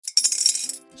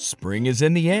Spring is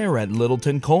in the air at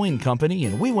Littleton Coin Company,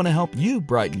 and we want to help you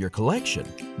brighten your collection.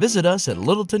 Visit us at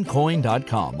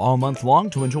littletoncoin.com all month long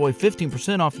to enjoy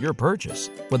 15% off your purchase.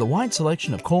 With a wide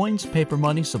selection of coins, paper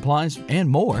money, supplies, and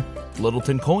more,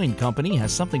 Littleton Coin Company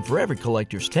has something for every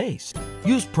collector's taste.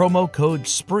 Use promo code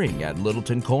SPRING at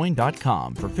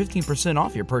littletoncoin.com for 15%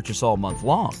 off your purchase all month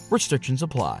long. Restrictions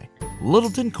apply.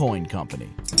 Littleton Coin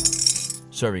Company.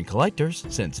 Serving collectors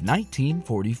since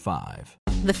 1945.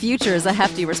 The future is a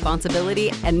hefty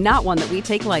responsibility and not one that we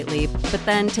take lightly. But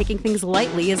then taking things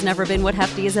lightly has never been what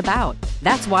Hefty is about.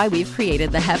 That's why we've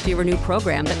created the Hefty Renew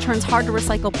program that turns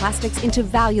hard-to-recycle plastics into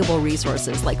valuable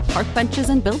resources like park benches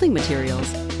and building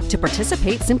materials. To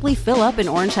participate, simply fill up an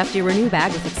orange Hefty Renew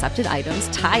bag with accepted items,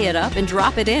 tie it up, and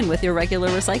drop it in with your regular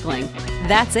recycling.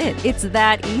 That's it. It's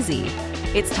that easy.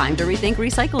 It's time to rethink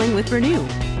recycling with Renew.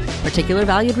 Particular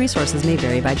valued resources may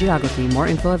vary by geography. More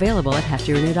info available at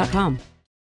heftyrenew.com.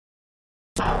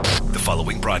 The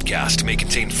following broadcast may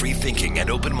contain free thinking and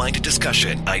open-minded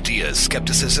discussion, ideas,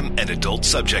 skepticism, and adult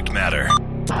subject matter.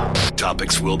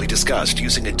 Topics will be discussed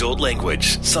using adult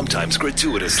language, sometimes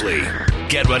gratuitously.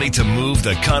 Get ready to move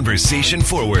the conversation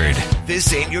forward.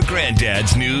 This ain't your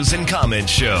granddad's news and comment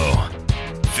show.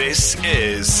 This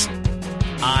is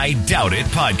I Doubt It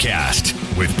Podcast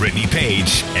with Brittany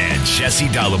Page and Jesse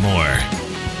Dollamore.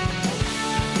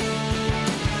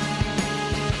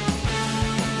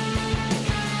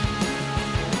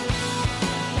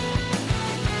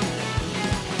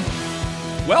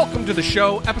 Welcome to the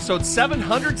show, episode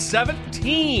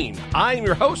 717. I am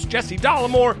your host, Jesse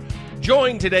Dollamore,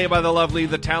 joined today by the lovely,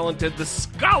 the talented, the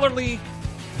scholarly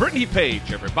Brittany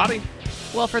Page, everybody.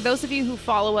 Well, for those of you who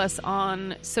follow us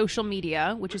on social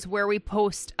media, which is where we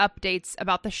post updates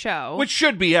about the show. Which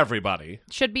should be everybody.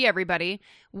 Should be everybody.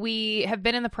 We have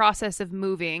been in the process of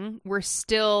moving. We're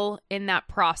still in that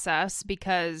process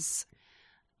because,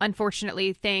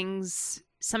 unfortunately, things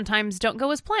sometimes don't go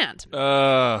as planned.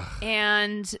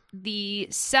 And the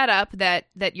setup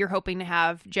that you're hoping to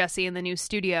have, Jesse, in the new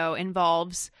studio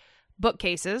involves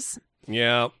bookcases.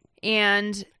 Yeah.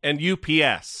 And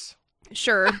UPS.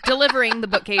 Sure, delivering the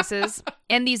bookcases.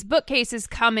 And these bookcases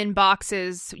come in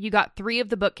boxes. You got 3 of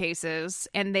the bookcases,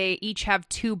 and they each have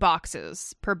 2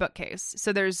 boxes per bookcase.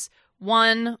 So there's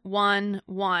 1, 1,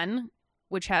 1,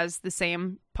 which has the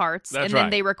same parts. That's and right. then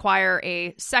they require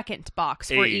a second box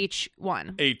for each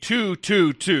one. A 2,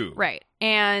 2, 2. Right.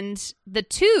 And the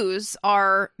 2s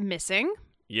are missing.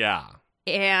 Yeah.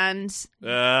 And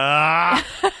I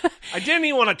didn't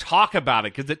even want to talk about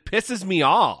it because it pisses me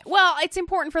off. Well, it's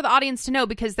important for the audience to know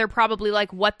because they're probably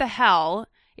like, what the hell?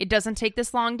 It doesn't take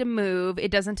this long to move.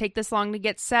 It doesn't take this long to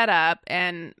get set up.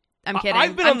 And I'm kidding.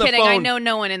 I've been on the phone. I know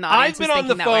no one in the audience I've been on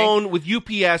the phone with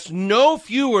UPS no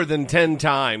fewer than 10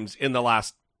 times in the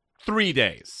last 3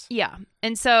 days. Yeah.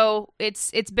 And so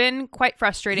it's been quite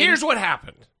frustrating. Here's what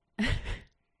happened.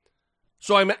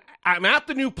 So I'm at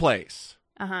the new place.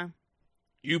 Uh-huh.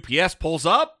 UPS pulls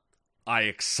up. I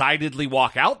excitedly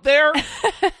walk out there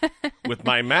with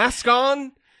my mask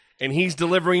on, and he's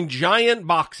delivering giant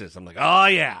boxes. I'm like, oh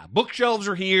yeah, bookshelves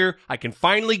are here. I can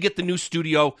finally get the new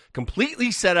studio completely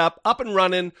set up and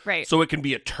running, right, so it can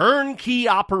be a turnkey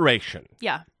operation.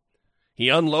 Yeah. He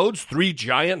unloads 3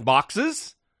 giant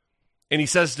boxes, and he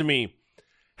says to me,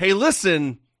 hey,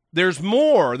 listen, there's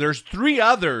more. There's 3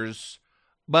 others,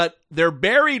 but they're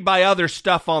buried by other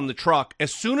stuff on the truck.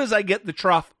 As soon as I get the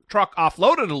truck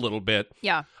offloaded a little bit,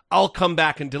 yeah, I'll come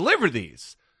back and deliver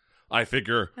these. I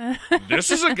figure, this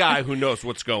is a guy who knows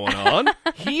what's going on.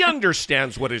 He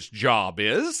understands what his job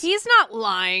is. He's not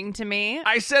lying to me.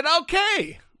 I said,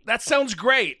 okay, that sounds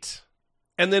great.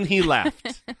 And then he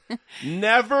left.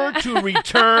 Never to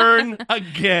return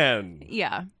again.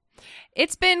 Yeah.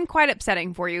 It's been quite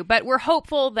upsetting for you, but we're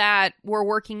hopeful that we're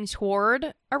working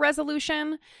toward a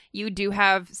resolution. You do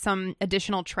have some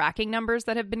additional tracking numbers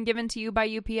that have been given to you by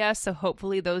UPS, so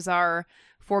hopefully those are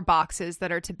for boxes that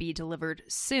are to be delivered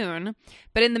soon.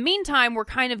 But in the meantime, we're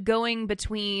kind of going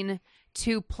between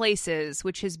 2 places,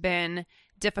 which has been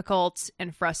difficult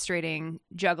and frustrating,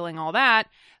 juggling all that.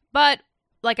 But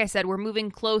like I said, we're moving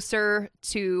closer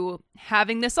to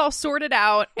having this all sorted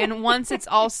out, and once it's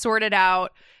all sorted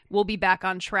out, we'll be back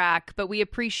on track. But we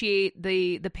appreciate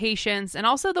the patience and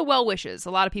also the well wishes.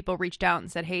 A lot of people reached out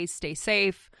and said, hey, stay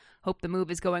safe. Hope the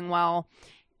move is going well.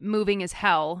 Moving is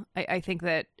hell. I think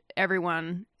that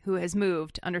everyone who has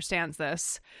moved understands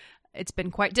this. It's been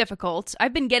quite difficult.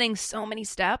 I've been getting so many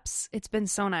steps. It's been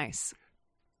so nice.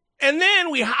 And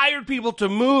then we hired people to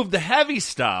move the heavy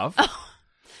stuff.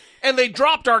 And they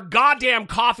dropped our goddamn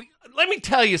coffee. Let me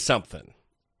tell you something.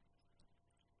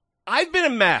 I've been a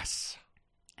mess.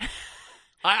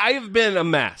 I have been a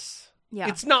mess. Yeah.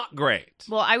 It's not great.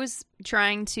 Well, I was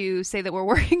trying to say that we're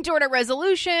working toward a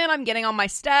resolution. I'm getting on my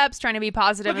steps, trying to be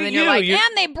positive, and then you're like,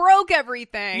 and they broke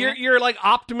everything. You're like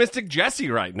optimistic Jesse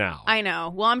right now. I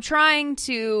know. Well, I'm trying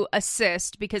to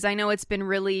assist because I know it's been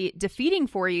really defeating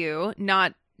for you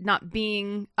not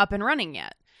being up and running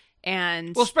yet.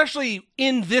 And well, especially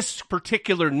in this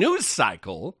particular news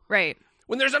cycle. Right.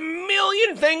 When there's a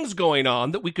million things going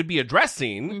on that we could be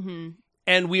addressing,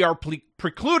 and we are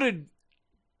precluded,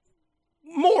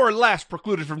 more or less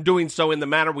precluded from doing so in the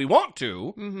manner we want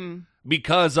to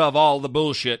because of all the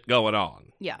bullshit going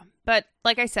on. Yeah. But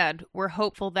like I said, we're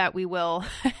hopeful that we will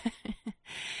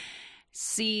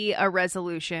see a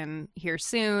resolution here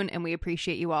soon, and we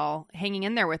appreciate you all hanging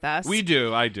in there with us. We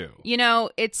do. I do. You know,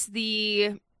 it's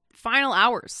the final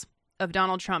hours of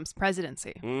Donald Trump's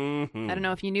presidency. I don't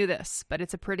know if you knew this, but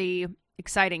it's a pretty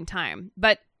exciting time.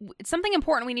 But something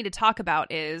important we need to talk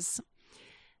about is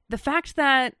the fact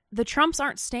that the Trumps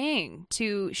aren't staying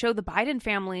to show the Biden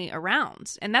family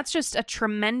around. And that's just a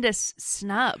tremendous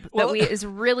snub is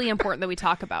really important that we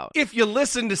talk about. If you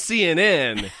listen to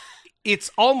CNN,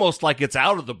 it's almost like it's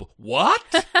out of the...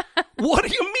 What? What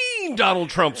do you mean Donald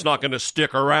Trump's not going to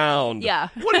stick around? Yeah.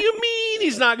 What do you mean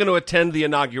he's not going to attend the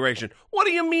inauguration? What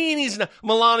do you mean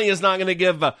Melania's not going to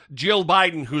give Jill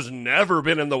Biden, who's never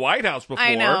been in the White House before,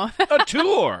 a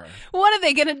tour? What are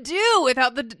they going to do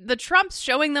without the Trumps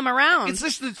showing them around? It's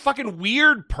just this fucking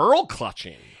weird pearl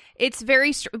clutching. It's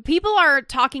very... people are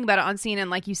talking about it on CNN,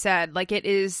 like you said. Like, it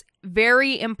is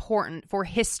very important for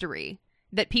history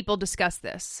that people discuss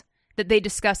this. That they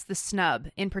discuss the snub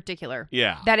in particular.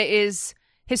 Yeah. That it is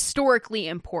historically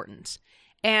important.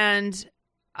 And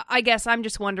I guess I'm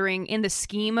just wondering, in the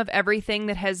scheme of everything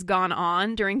that has gone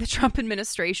on during the Trump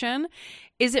administration,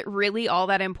 is it really all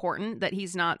that important that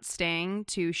he's not staying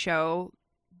to show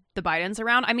the Bidens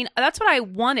around? I mean, that's what I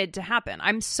wanted to happen.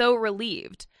 I'm so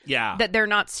relieved that they're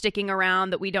not sticking around,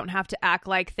 that we don't have to act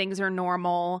like things are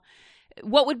normal.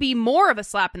 What would be more of a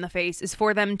slap in the face is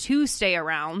for them to stay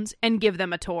around and give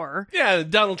them a tour. Yeah,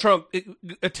 Donald Trump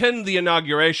attend the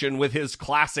inauguration with his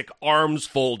classic arms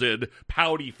folded,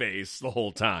 pouty face the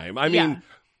whole time. I mean,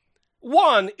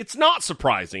 one, it's not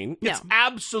surprising. No. It's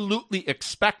absolutely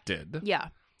expected. Yeah.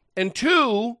 And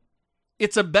two,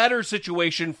 it's a better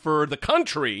situation for the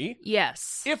country.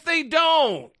 Yes. If they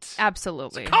don't.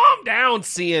 Absolutely. So calm down,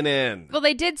 CNN. Well,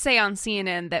 they did say on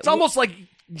CNN that... It's almost like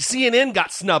CNN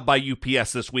got snubbed by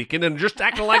UPS this weekend and just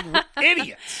acting like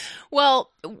idiots.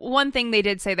 Well, one thing they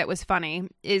did say that was funny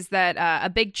is that a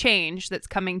big change that's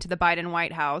coming to the Biden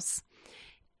White House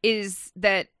is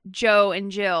that Joe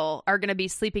and Jill are going to be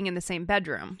sleeping in the same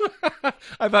bedroom.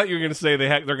 I thought you were going to say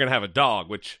they're going to have a dog,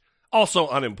 which also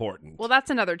unimportant. Well, that's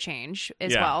another change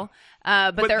as well.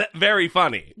 But they're very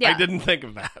funny. Yeah. I didn't think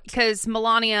of that. Because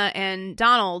Melania and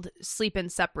Donald sleep in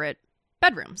separate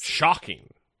bedrooms. Shocking.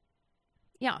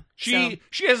 Yeah. She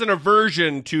has an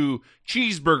aversion to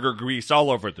cheeseburger grease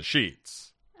all over the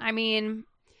sheets. I mean,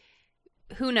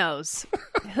 who knows?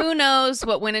 Who knows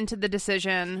what went into the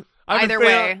decision? Either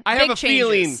way, I have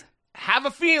a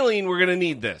feeling we're going to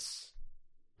need this.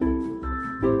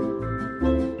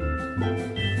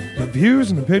 The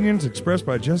views and opinions expressed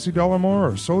by Jesse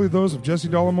Dollamore are solely those of Jesse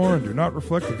Dollamore and do not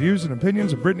reflect the views and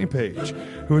opinions of Brittany Page,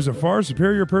 who is a far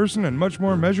superior person and much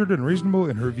more measured and reasonable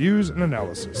in her views and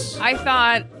analysis. I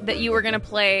thought that you were going to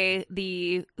play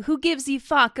the Who Gives a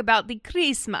Fuck About the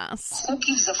Christmas. Who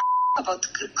gives a about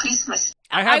Christmas?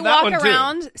 I walk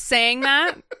around saying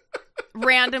that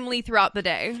randomly throughout the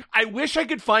day. I wish I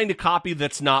could find a copy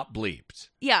that's not bleeped.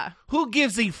 Yeah. Who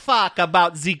gives a fuck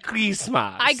about the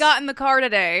Christmas? I got in the car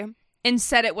today and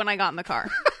said it when I got in the car.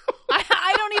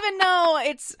 I don't even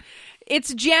know.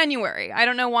 It's January. I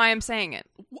don't know why I'm saying it.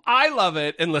 I love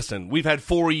it. And listen, we've had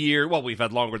we've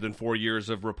had longer than 4 years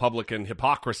of Republican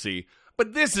hypocrisy.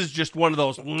 But this is just one of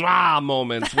those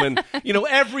moments when,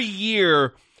 every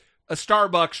year a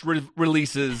Starbucks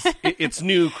releases its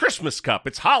new Christmas cup,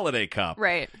 its holiday cup.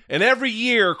 Right. And every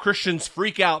year Christians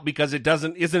freak out because it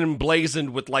isn't emblazoned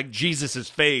with like Jesus's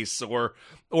face or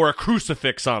a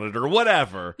crucifix on it or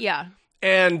whatever. Yeah.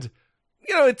 And,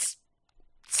 it's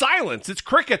silence. It's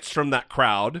crickets from that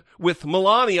crowd with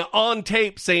Melania on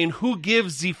tape saying, who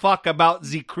gives the fuck about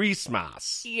the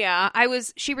Christmas? Yeah.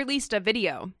 She released a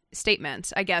video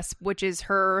statement, I guess, which is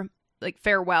her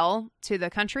farewell to the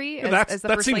country as the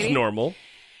First Lady. That seems normal.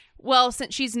 Well,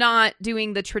 since she's not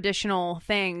doing the traditional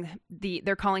thing,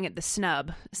 they're calling it the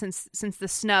snub. Since the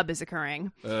snub is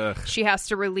occurring, she has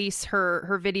to release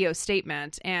her video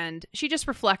statement, and she just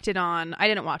reflected on. I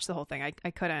didn't watch the whole thing.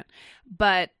 I couldn't,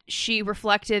 but she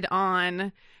reflected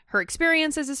on her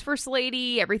experiences as First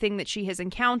Lady, everything that she has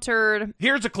encountered.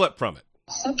 Here's a clip from it.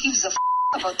 Who gives a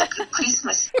about the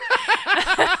Christmas?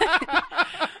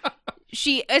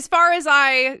 She, as far as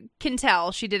I can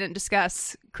tell, she didn't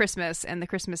discuss Christmas and the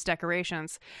Christmas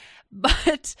decorations,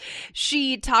 but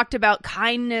she talked about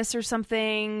kindness or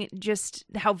something, just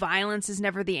how violence is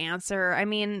never the answer. I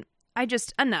mean,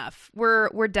 enough.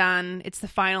 We're done. It's the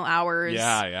final hours.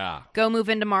 Yeah. Go move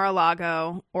into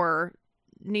Mar-a-Lago or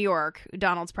New York.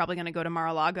 Donald's probably going to go to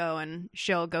Mar-a-Lago and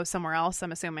she'll go somewhere else,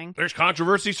 I'm assuming. There's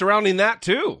controversy surrounding that,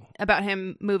 too. About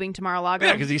him moving to Mar-a-Lago?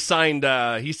 Yeah, because he signed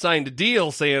a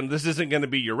deal saying this isn't going to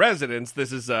be your residence.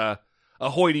 This is a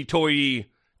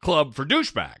hoity-toity club for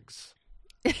douchebags.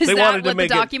 Is that what the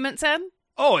document said?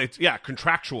 Oh, it's,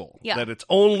 contractual. Yeah. That it's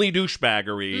only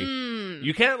douchebaggery.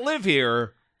 You can't live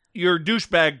here. Your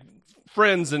douchebag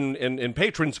friends and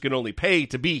patrons can only pay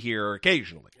to be here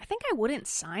occasionally. I think I wouldn't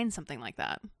sign something like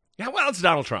that. Yeah, well, it's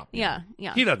Donald Trump. Yeah.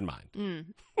 He doesn't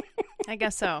mind. I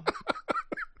guess so.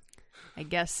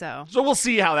 So we'll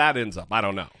see how that ends up. I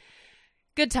don't know.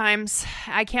 Good times.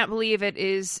 I can't believe it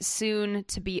is soon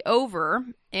to be over.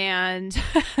 And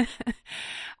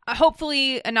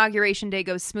hopefully Inauguration Day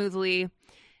goes smoothly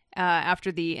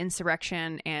after the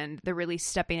insurrection and they're really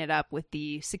stepping it up with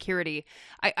the security.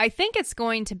 I think it's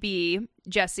going to be,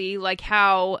 Jesse, like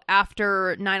how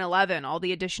after 9/11, all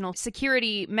the additional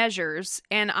security measures.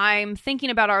 And I'm thinking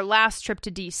about our last trip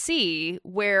to D.C.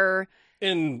 where...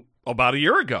 In about a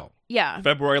year ago. Yeah.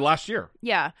 February last year.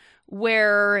 Yeah.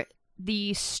 Where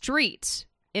the street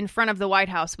in front of the White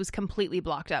House was completely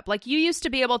blocked up. Like, you used to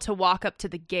be able to walk up to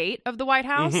the gate of the White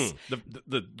House.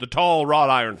 Mm-hmm. The tall wrought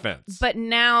iron fence. But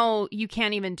now you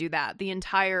can't even do that. The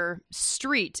entire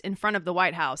street in front of the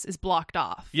White House is blocked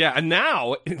off. Yeah, and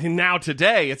now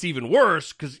today it's even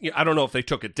worse because I don't know if they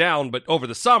took it down, but over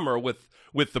the summer with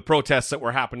the protests that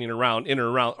were happening around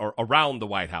the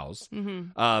White House,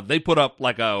 they put up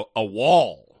like a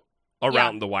wall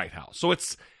around the White House. So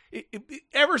it's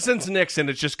ever since Nixon,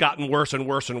 it's just gotten worse and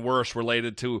worse and worse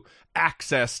related to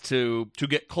access to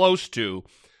get close to.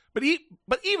 But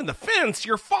even the fence,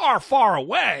 you're far, far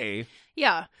away.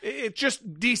 Yeah. It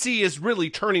just, D.C. is really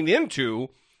turning into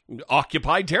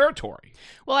occupied territory.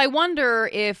 Well, I wonder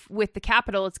if with the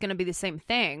Capitol, it's going to be the same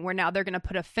thing, where now they're going to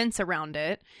put a fence around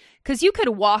it. Because you could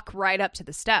walk right up to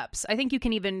the steps. I think you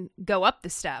can even go up the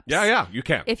steps. Yeah, you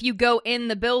can. If you go in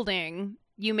the building,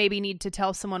 you maybe need to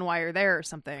tell someone why you're there or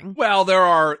something. Well, there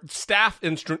are staff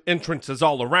entrances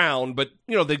all around, but,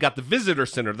 they've got the visitor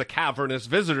center, the cavernous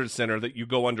visitor center that you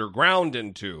go underground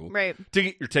into. Right. To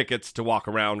get your tickets to walk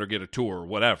around or get a tour or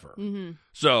whatever. Mm-hmm.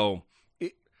 So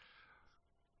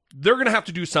they're going to have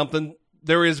to do something.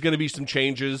 There is going to be some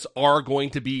changes,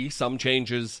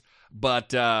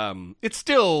 but it's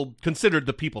still considered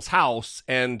the people's house,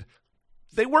 and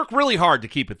they work really hard to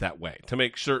keep it that way, to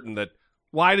make certain that.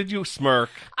 Why did you smirk?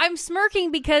 I'm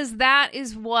smirking because that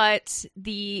is what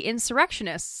the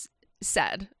insurrectionists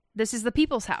said. This is the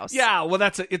people's house. Yeah, well,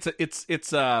 it's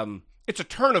a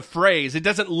turn of phrase. It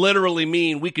doesn't literally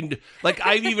mean we can. Like,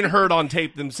 I've even heard on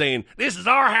tape them saying, "This is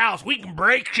our house. We can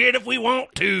break shit if we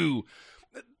want to."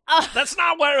 That's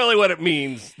not really what it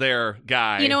means, there,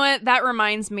 guy. You know what? That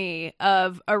reminds me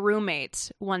of a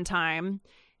roommate one time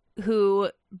who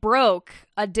broke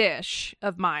a dish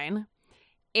of mine.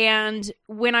 And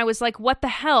when I was like, what the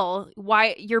hell?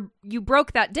 Why you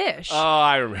broke that dish? Oh,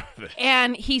 I remember this.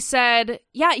 And he said,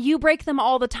 yeah, you break them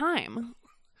all the time.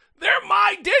 They're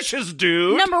my dishes,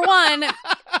 dude. Number one,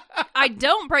 I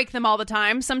don't break them all the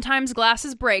time. Sometimes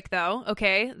glasses break, though.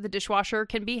 Okay, the dishwasher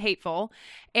can be hateful.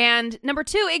 And number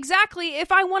two, exactly,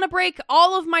 if I want to break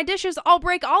all of my dishes, I'll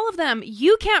break all of them.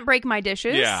 You can't break my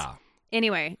dishes. Yeah.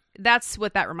 Anyway, that's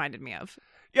what that reminded me of.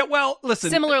 Yeah, well, listen.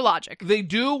 Similar logic. They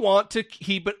do want to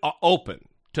keep it open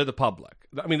to the public.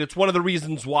 I mean, it's one of the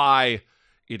reasons why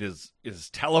it is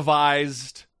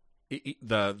televised.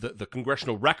 The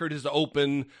congressional record is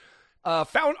open.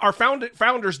 Our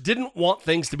founders didn't want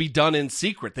things to be done in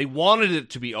secret. They wanted it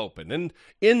to be open. And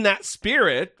in that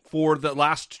spirit, for the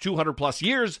last 200 plus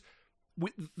years,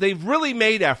 they've really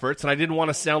made efforts, and I didn't want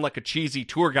to sound like a cheesy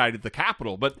tour guide at the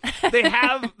Capitol, but they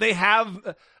have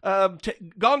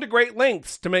gone to great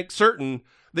lengths to make certain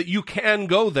that you can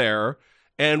go there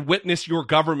and witness your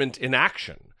government in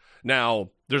action. Now,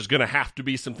 there's going to have to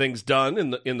be some things done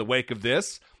in the wake of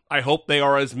this. I hope they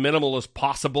are as minimal as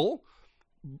possible.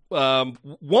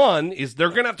 One is they're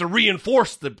going to have to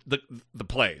reinforce the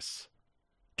place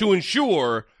to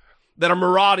ensure that a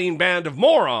marauding band of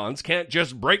morons can't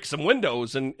just break some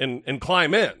windows and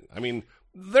climb in. I mean,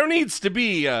 there needs to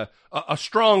be a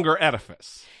stronger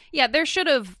edifice. Yeah, there should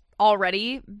have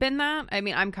already been that. I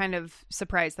mean, I'm kind of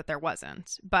surprised that there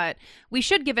wasn't. But we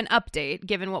should give an update,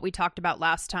 given what we talked about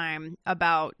last time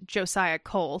about Josiah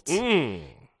Colt.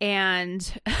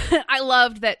 And I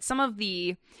loved that some of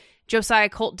the Josiah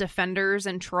Colt defenders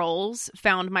and trolls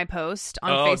found my post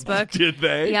on Facebook. Did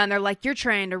they? Yeah, and they're like, you're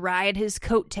trying to ride his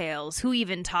coattails. Who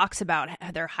even talks about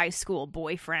their high school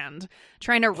boyfriend?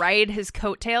 Trying to ride his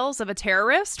coattails of a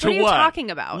terrorist? What are you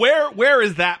talking about? Where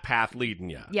is that path leading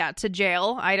you? Yeah, to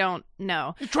jail. I don't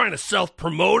know. You're trying to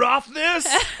self-promote off this?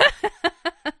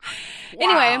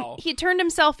 Anyway, he turned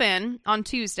himself in on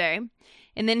Tuesday,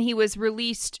 and then he was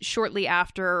released shortly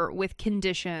after with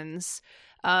conditions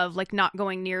of like not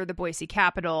going near the Boise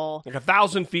Capitol. Like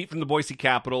 1,000 feet from the Boise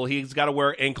Capitol. He's got to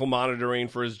wear ankle monitoring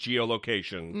for his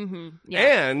geolocation. Mm-hmm.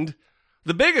 Yeah. And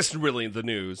the biggest, really, the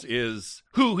news is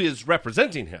who is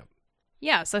representing him.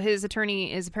 Yeah, so his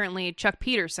attorney is apparently Chuck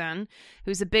Peterson,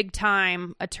 who's a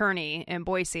big-time attorney in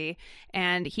Boise,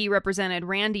 and he represented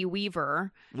Randy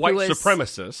Weaver. White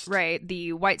supremacist. Right,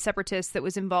 the white separatist that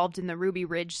was involved in the Ruby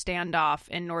Ridge standoff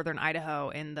in northern Idaho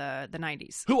in the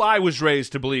 90s. Who I was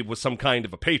raised to believe was some kind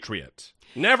of a patriot.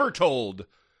 Never told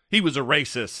he was a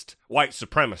racist white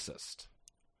supremacist.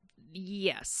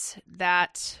 Yes,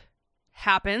 that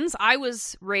happens. I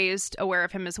was raised aware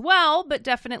of him as well, but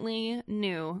definitely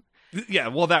knew. Yeah,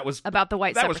 well, that was about the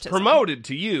white separatism. That was promoted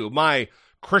to you. My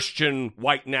Christian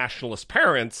white nationalist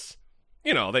parents,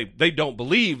 you know, they don't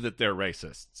believe that they're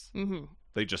racists. Mm-hmm.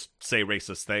 They just say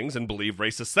racist things and believe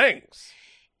racist things.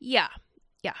 Yeah.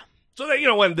 So they, you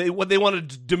know, when they wanted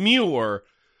to demur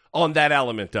on that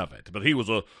element of it, but he was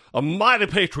a mighty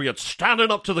patriot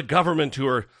standing up to the government who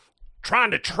are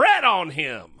trying to tread on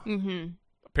him. Mm-hmm.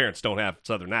 Parents don't have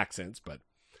Southern accents, but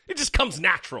it just comes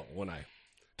natural when I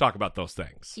talk about those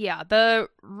things. Yeah, the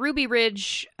Ruby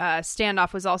Ridge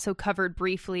standoff was also covered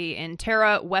briefly in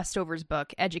Tara Westover's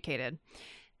book, Educated.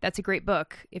 That's a great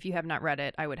book. If you have not read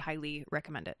it, I would highly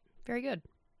recommend it. Very good.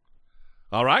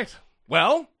 All right.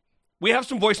 Well, we have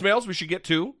some voicemails we should get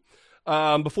to.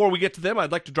 Before we get to them,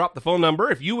 I'd like to drop the phone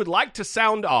number. If you would like to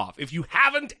sound off, if you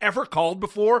haven't ever called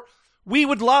before, we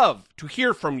would love to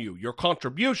hear from you, your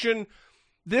contribution.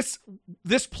 This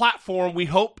platform, we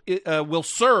hope, will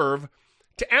serve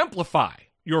to amplify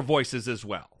your voices as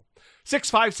well.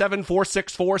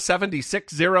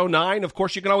 657-464-7609. Of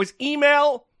course, you can always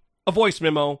email a voice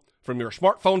memo from your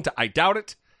smartphone to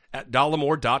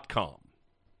idoubt@dollamore.com.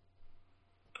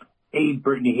 Hey,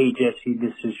 Brittany. Hey, Jesse.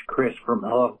 This is Chris from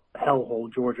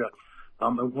Hellhole, Georgia. I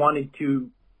wanted to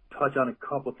touch on a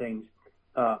couple things.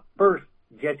 First,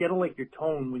 Jesse, I don't like your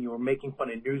tone when you were making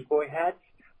fun of newsboy hats.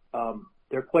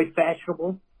 They're quite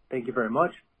fashionable. Thank you very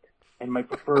much. And my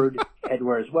preferred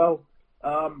headwear as well.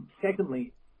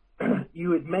 Secondly,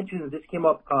 you had mentioned that this came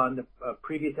up on the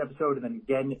previous episode and then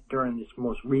again during this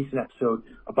most recent episode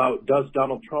about does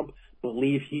Donald Trump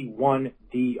believe he won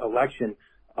the election?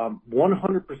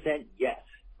 100% yes.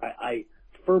 I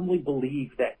firmly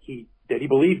believe that he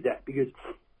believes that because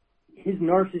his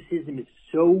narcissism is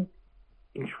so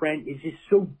entrenched, it's just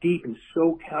so deep and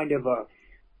so kind of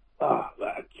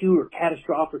acute or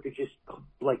catastrophic or just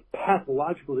like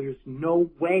pathological. There's no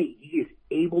way he is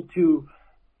able to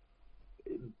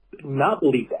not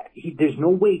believe that. There's no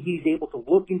way he's able to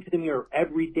look into the mirror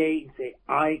every day and say,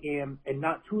 I am, and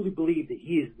not truly believe that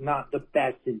he is not the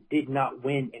best and did not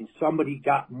win and somebody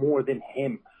got more than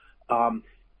him.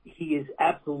 He is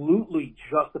absolutely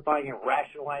justifying and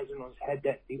rationalizing in his head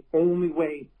that the only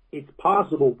way it's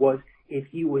possible was if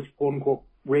he was, quote unquote,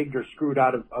 rigged or screwed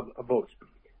out of votes.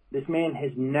 This man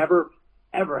has never,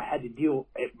 ever had to deal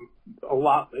a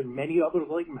lot, and many others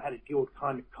like him had to deal with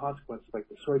consequences like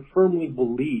this. So I firmly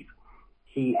believe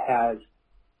he has,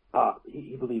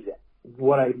 he believes that.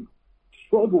 What I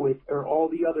struggle with are all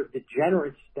the other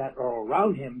degenerates that are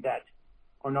around him that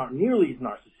are not nearly as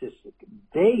narcissistic.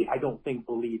 They, I don't think,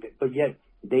 believe it, but yet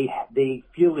they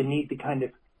feel the need to kind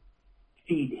of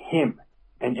feed him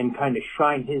and kind of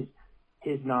shine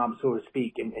his knob, so to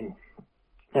speak, and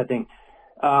that thing.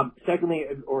 Secondly,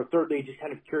 or thirdly, just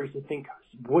kind of curious to think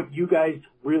what you guys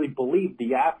really believe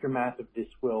the aftermath of this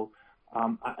will.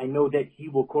 I know that he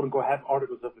will, quote unquote, have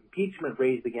articles of impeachment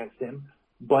raised against him,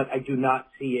 but I do not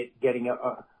see it getting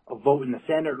a vote in the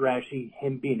Senate or actually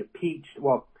him being impeached,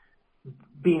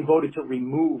 being voted to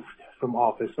removed from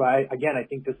office. So I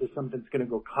think this is something that's going to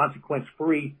go consequence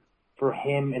free for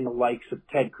him and the likes of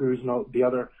Ted Cruz and all the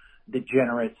other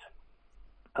degenerates.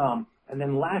 And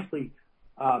then lastly,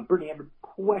 Brittany, I have a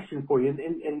question for you,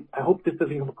 and I hope this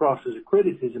doesn't come across as a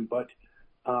criticism, but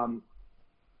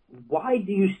why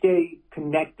do you stay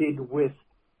connected with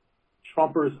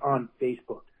Trumpers on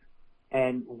Facebook?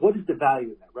 And what is the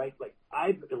value of that, right? Like,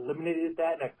 I've eliminated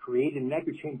that and I've created an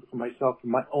echo chamber for myself in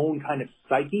my own kind of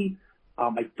psyche.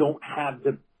 I don't have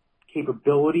the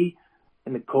capability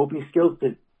and the coping skills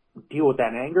to deal with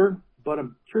that anger, but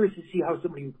I'm curious to see how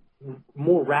somebody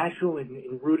more rational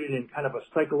and rooted in kind of a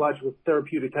psychological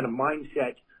therapeutic kind of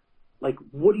mindset, like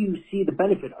what do you see the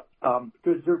benefit of?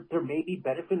 Because there may be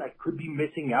benefit, I could be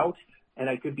missing out and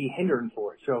I could be hindering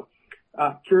for it. So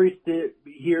curious to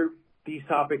hear these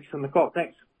topics on the call.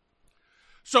 Thanks.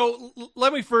 So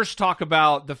let me first talk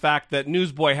about the fact that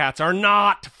newsboy hats are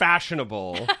not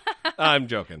fashionable. I'm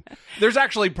joking. There's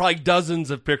actually probably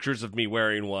dozens of pictures of me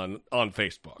wearing one on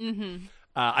Facebook. Mm-hmm.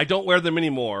 I don't wear them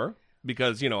anymore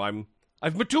because,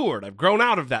 I've matured. I've grown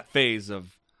out of that phase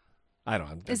of, I don't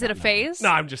know. Is it a phase? No,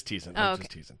 I'm just teasing. Oh, I'm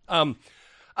just teasing.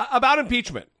 About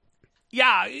impeachment.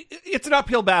 Yeah, it's an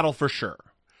uphill battle for sure.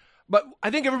 But I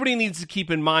think everybody needs to keep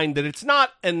in mind that it's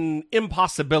not an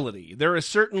impossibility. There is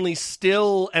certainly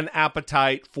still an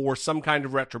appetite for some kind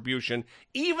of retribution,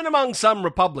 even among some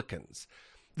Republicans.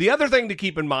 The other thing to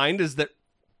keep in mind is that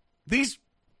these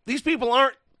people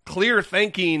aren't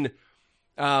clear-thinking,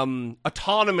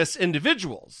 autonomous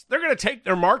individuals. They're going to take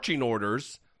their marching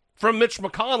orders from Mitch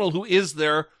McConnell, who is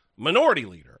their minority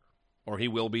leader, or he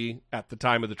will be at the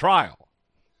time of the trial.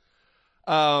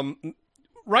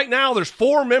 Right now, there's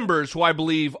 4 members who I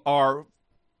believe are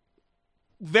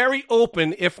very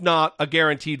open, if not a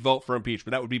guaranteed vote for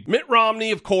impeachment. That would be Mitt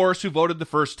Romney, of course, who voted the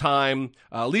first time,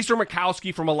 Lisa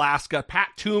Murkowski from Alaska, Pat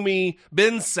Toomey,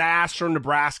 Ben Sasse from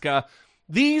Nebraska.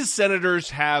 These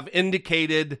senators have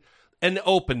indicated an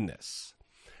openness.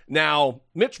 Now,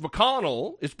 Mitch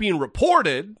McConnell is being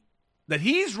reported that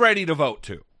he's ready to vote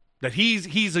too, that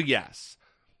he's a yes.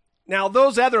 Now,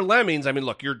 those other lemmings, I mean,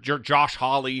 look, you're Josh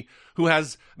Hawley, who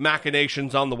has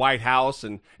machinations on the White House,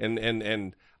 and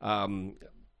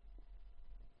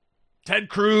Ted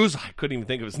Cruz, I couldn't even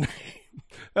think of his name.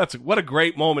 What a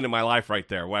great moment in my life right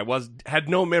there, where I had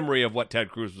no memory of what Ted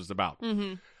Cruz was about.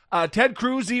 Mm-hmm. Ted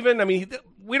Cruz even, I mean,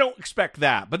 we don't expect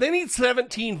that, but they need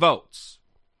 17 votes.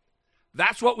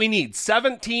 That's what we need,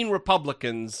 17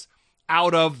 Republicans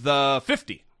out of the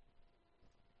 50.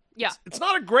 Yeah. It's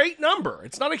not a great number.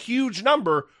 It's not a huge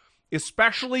number,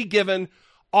 especially given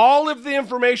all of the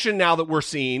information now that we're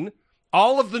seeing,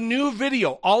 all of the new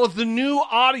video, all of the new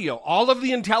audio, all of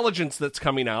the intelligence that's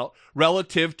coming out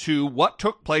relative to what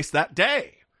took place that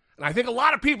day. And I think a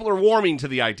lot of people are warming to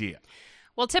the idea.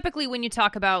 Well, typically when you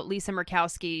talk about Lisa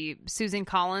Murkowski, Susan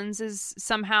Collins is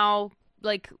somehow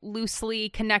like loosely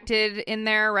connected in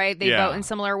there, right? They vote in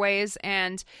similar ways.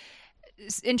 And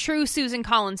in true Susan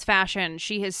Collins fashion,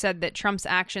 she has said that Trump's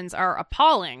actions are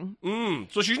appalling.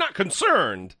 So she's not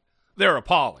concerned. They're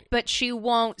appalling. But she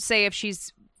won't say if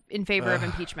she's in favor of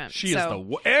impeachment.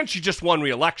 And she just won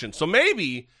re-election. So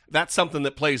maybe that's something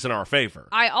that plays in our favor.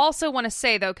 I also want to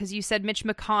say, though, because you said Mitch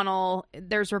McConnell,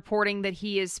 there's reporting that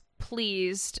he is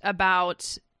pleased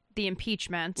about the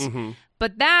impeachment. Mm-hmm.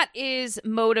 But that is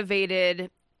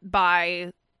motivated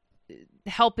by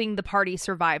helping the party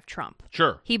survive Trump.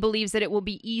 Sure. He believes that it will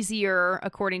be easier,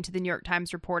 according to the New York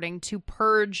Times reporting, to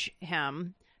purge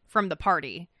him from the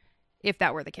party if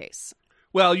that were the case.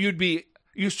 Well,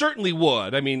 you certainly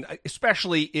would. I mean,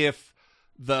 especially if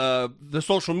the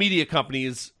social media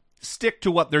companies stick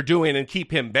to what they're doing and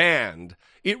keep him banned.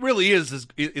 It really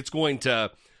it's going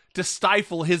to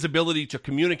stifle his ability to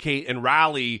communicate and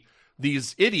rally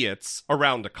these idiots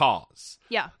around a cause.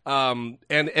 Yeah.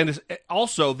 And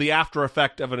also the after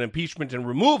effect of an impeachment and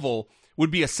removal would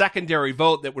be a secondary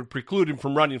vote that would preclude him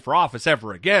from running for office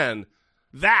ever again.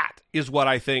 That is what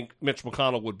I think Mitch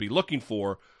McConnell would be looking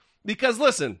for. Because,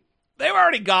 listen, they've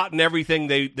already gotten everything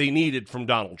they needed from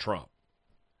Donald Trump.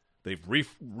 They've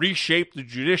reshaped the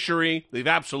judiciary. They've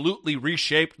absolutely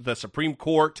reshaped the Supreme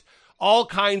Court. All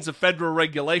kinds of federal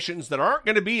regulations that aren't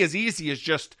going to be as easy as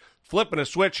just flipping a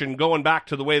switch and going back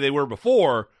to the way they were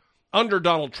before under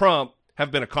Donald Trump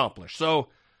have been accomplished. So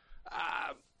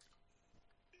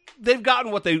they've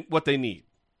gotten what they need.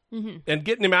 Mm-hmm. And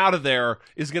getting him out of there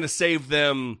is going to save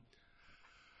them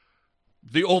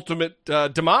the ultimate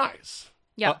demise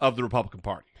of the Republican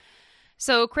Party.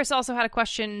 So Chris also had a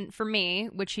question for me,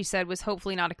 which he said was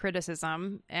hopefully not a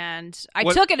criticism. And I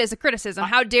What- took it as a criticism.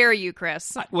 How dare you,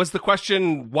 Chris? Was the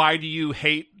question, why do you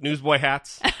hate newsboy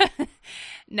hats?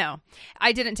 No,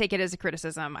 I didn't take it as a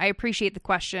criticism. I appreciate the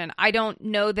question. I don't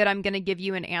know that I'm going to give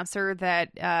you an answer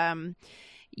that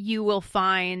you will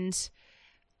find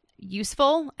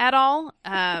useful at all.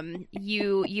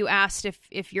 You asked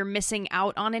if you're missing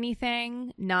out on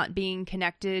anything, not being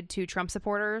connected to Trump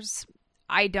supporters.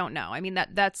 I don't know. I mean,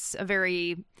 that's a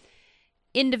very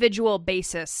individual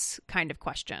basis kind of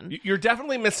question. You're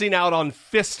definitely missing out on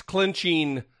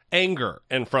fist-clenching anger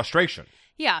and frustration.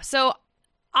 Yeah, so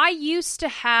I used to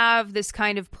have this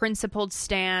kind of principled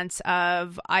stance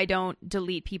of I don't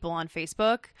delete people on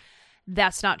Facebook.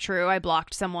 That's not true. I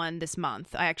blocked someone this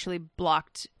month. I actually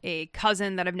blocked a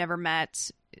cousin that I've never met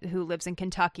who lives in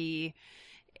Kentucky.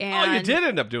 And you did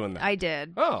end up doing that. I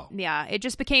did. Oh. Yeah, it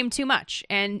just became too much.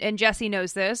 And Jesse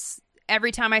knows this.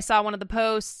 Every time I saw one of the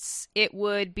posts, it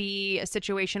would be a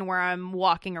situation where I'm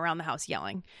walking around the house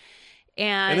yelling.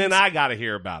 And then I got to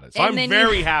hear about it. So I'm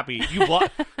very happy. So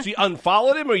you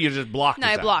unfollowed him or you just blocked him?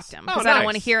 No, I blocked him because I don't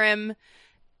want to hear him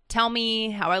tell me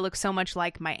how I look so much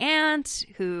like my aunt,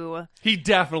 who he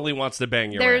definitely wants to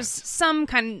bang your there's aunt.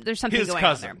 There's something his going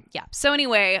cousin. on there. Yeah. So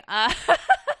anyway,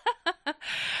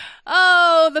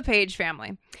 the Page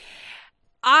family.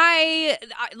 I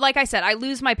like I said, I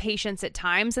lose my patience at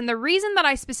times. And the reason that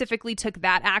I specifically took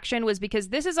that action was because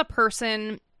this is a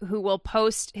person who will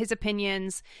post his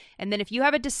opinions. And then if you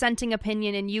have a dissenting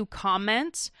opinion and you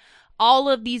comment, all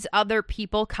of these other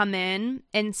people come in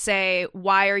and say,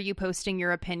 why are you posting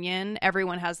your opinion?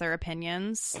 Everyone has their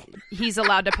opinions. He's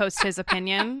allowed to post his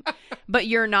opinion, but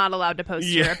you're not allowed to post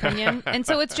your opinion. And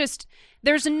so it's just,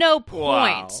 there's no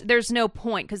point. Wow. There's no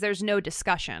point because there's no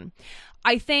discussion.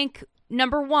 I think,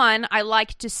 number one, I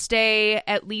like to stay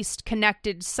at least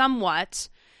connected somewhat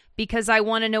because I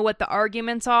want to know what the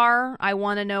arguments are. I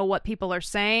want to know what people are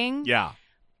saying. Yeah.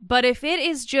 But if it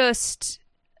is just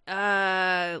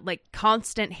like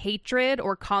constant hatred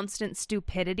or constant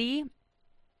stupidity,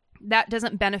 that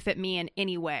doesn't benefit me in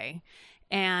any way.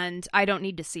 And I don't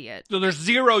need to see it. So there's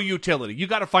zero utility. You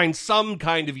got to find some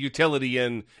kind of utility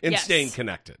in Yes. staying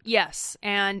connected. Yes.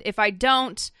 And if I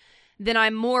don't, then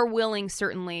I'm more willing,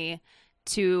 certainly,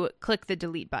 to click the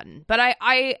delete button. But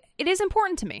it is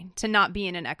important to me to not be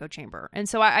in an echo chamber. And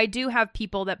so I do have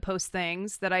people that post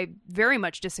things that I very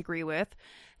much disagree with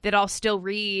that I'll still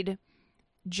read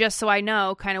just so I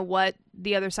know kind of what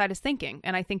the other side is thinking.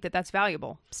 And I think that that's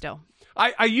valuable still.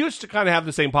 I used to kind of have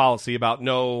the same policy about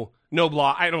no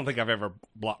block. I don't think I've ever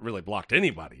really blocked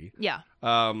anybody. Yeah.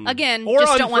 or Again,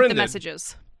 just don't want the unfriended.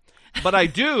 messages. But I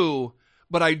do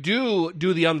the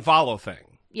unfollow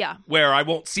thing. Yeah. Where I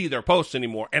won't see their posts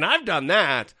anymore. And I've done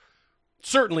that,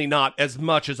 certainly not as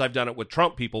much as I've done it with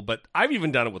Trump people, but I've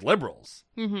even done it with liberals.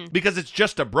 Mm-hmm. Because it's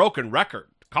just a broken record.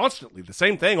 Constantly, the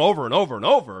same thing over and over and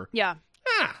over. Yeah.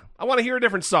 I want to hear a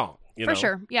different song. For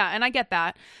sure. Yeah, and I get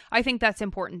that. I think that's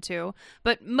important too.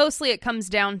 But mostly it comes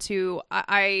down to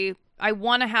I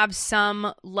want to have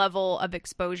some level of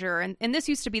exposure. And this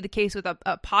used to be the case with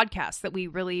a podcast that we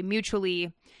really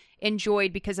mutually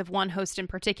enjoyed because of one host in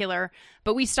particular,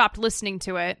 but we stopped listening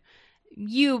to it.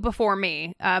 You before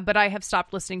me, but I have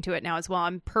stopped listening to it now as well.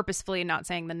 I'm purposefully not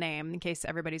saying the name in case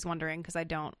everybody's wondering because I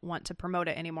don't want to promote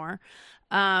it anymore.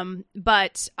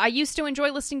 But I used to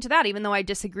enjoy listening to that even though I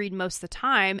disagreed most of the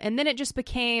time. And then it just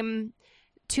became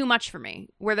too much for me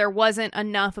where there wasn't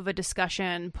enough of a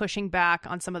discussion pushing back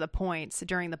on some of the points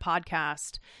during the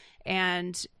podcast.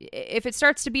 And if it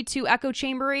starts to be too echo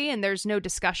chambery and there's no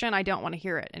discussion, I don't want to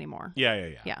hear it anymore.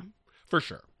 Yeah. For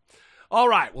sure. All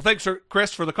right. Well, thanks,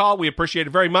 Chris, for the call. We appreciate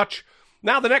it very much.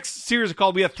 Now, the next series of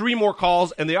calls, we have 3 more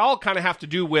calls, and they all kind of have to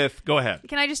do with... Go ahead.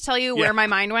 Can I just tell you where my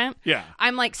mind went? Yeah.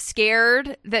 I'm, like,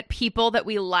 scared that people that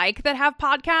we like that have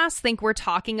podcasts think we're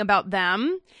talking about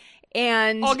them,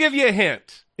 and... I'll give you a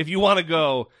hint. If you want to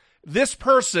go, this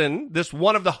person, this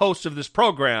one of the hosts of this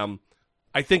program,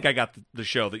 I think I got the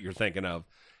show that you're thinking of,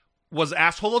 was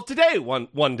Asshole of Today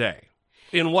one day.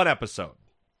 In what episode?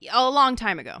 A long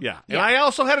time ago. Yeah. And I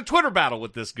also had a Twitter battle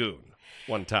with this goon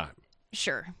one time.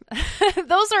 Sure.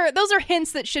 Those are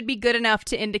hints that should be good enough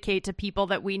to indicate to people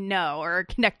that we know or are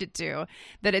connected to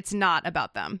that it's not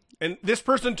about them. And this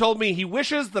person told me he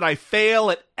wishes that I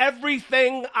fail at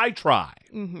everything I try.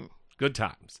 Mm-hmm. Good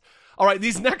times. All right,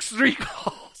 these next 3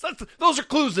 calls, those are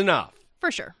clues enough. For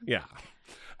sure. Yeah.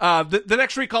 The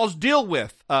next 3 calls deal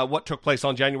with what took place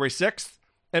on January 6th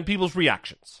and people's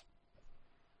reactions.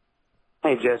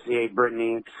 Hey, Jesse. Hey,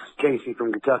 Brittany. It's Casey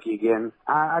from Kentucky again.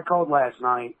 I called last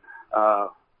night.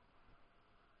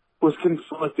 Was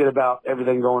conflicted about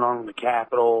everything going on in the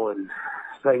Capitol and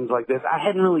things like this. I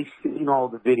hadn't really seen all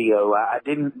the video. I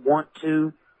didn't want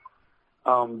to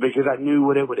because I knew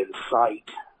what it would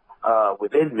incite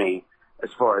within me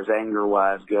as far as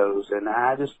anger-wise goes. And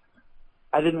I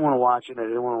didn't want to watch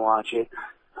it.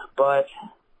 But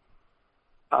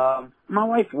my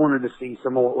wife wanted to see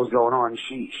some of what was going on.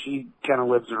 She kind of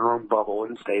lives in her own bubble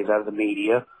and stays out of the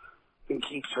media and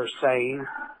keeps her sane.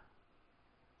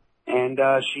 And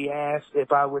she asked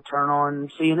if I would turn on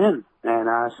CNN, and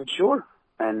I said sure.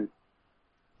 And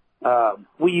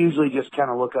We usually just kind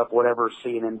of look up whatever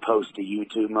CNN posts to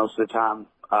YouTube most of the time.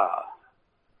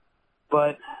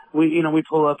 But we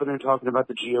pull up and they're talking about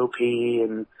the GOP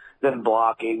and them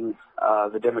blocking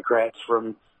the Democrats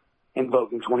from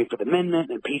invoking 25th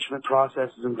Amendment, impeachment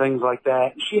processes, and things like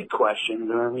that. And she had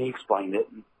questions, and we explained it.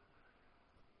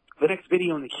 The next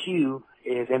video in the queue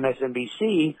is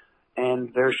MSNBC,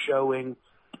 and they're showing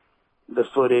the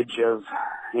footage of,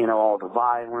 all the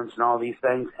violence and all these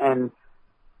things. And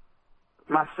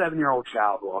my 7-year-old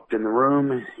child walked in the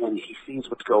room, and he sees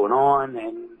what's going on,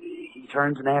 and he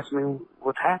turns and asks me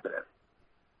what's happening.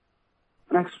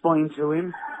 And I explained to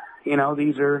him,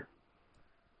 these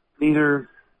are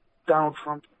Donald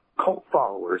Trump cult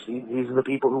followers. These are the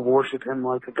people who worship him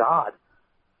like a god.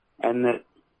 And that,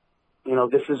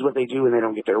 this is what they do when they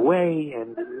don't get their way,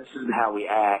 and this isn't how we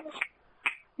act.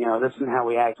 This isn't how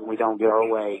we act when we don't get our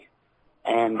way.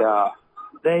 And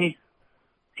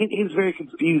he was very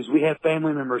confused. We have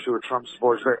family members who are Trump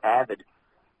supporters, very avid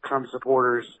Trump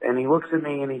supporters, and he looks at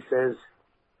me and he says,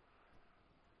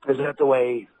 is that the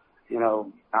way,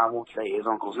 I won't say his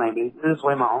uncle's name, but this is the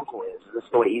way my uncle is. Is this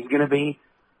the way he's going to be?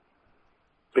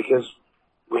 Because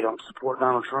we don't support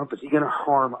Donald Trump. Is he going to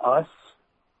harm us?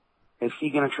 Is he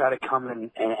going to try to come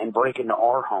in and break into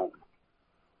our home?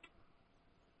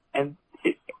 And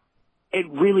it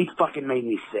really fucking made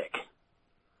me sick.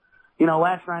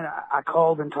 Last night I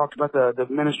called and talked about the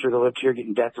minister that lived here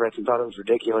getting death threats and thought it was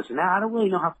ridiculous. And now I don't really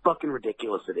know how fucking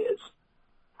ridiculous it is.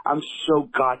 I'm so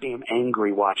goddamn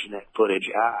angry watching that footage.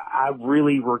 I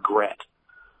really regret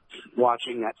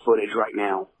watching that footage right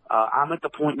now. I'm at the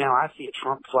point now I see a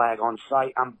Trump flag on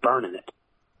site, I'm burning it.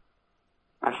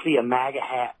 I see a MAGA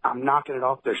hat, I'm knocking it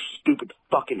off their stupid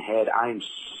fucking head. I am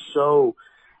so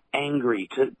angry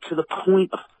to the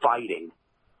point of fighting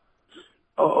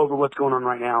over what's going on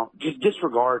right now. Just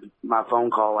disregard my phone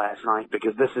call last night,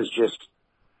 because this is just,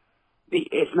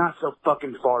 it's not so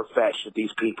fucking far-fetched that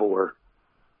these people are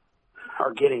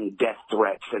getting death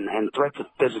threats and threats of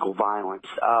physical violence.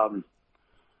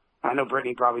 I know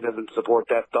Brittany probably doesn't support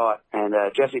that thought, and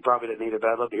Jesse probably doesn't either, but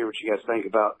I'd love to hear what you guys think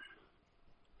about.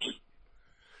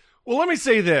 Well, let me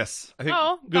say this. I think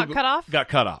got cut off? Got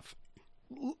cut off.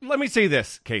 Let me say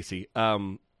this, Casey.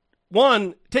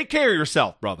 One, take care of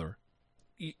yourself, brother.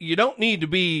 You don't need to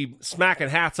be smacking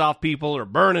hats off people or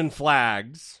burning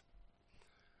flags.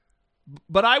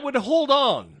 But I would hold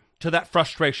on to that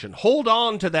frustration. Hold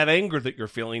on to that anger that you're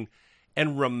feeling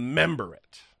and remember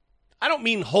it. I don't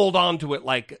mean hold on to it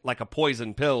like a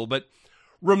poison pill, but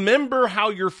remember how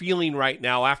you're feeling right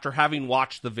now after having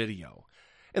watched the video.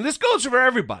 And this goes for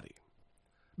everybody,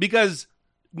 because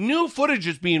new footage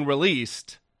is being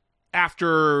released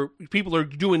after people are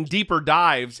doing deeper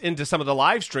dives into some of the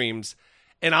live streams,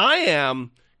 and I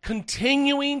am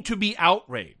continuing to be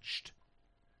outraged.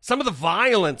 Some of the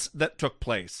violence that took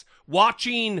place,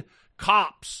 watching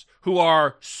cops who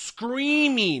are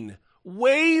screaming,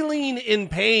 wailing in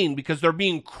pain because they're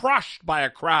being crushed by a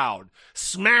crowd,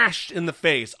 smashed in the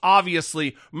face,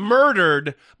 obviously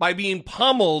murdered by being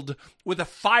pummeled with a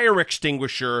fire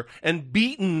extinguisher and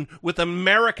beaten with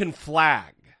American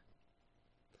flag.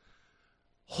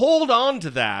 Hold on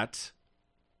to that,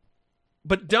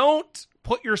 but don't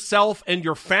put yourself and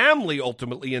your family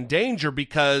ultimately in danger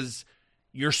because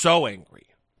you're so angry.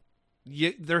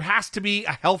 There has to be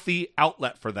a healthy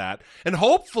outlet for that. And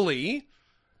hopefully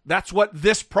that's what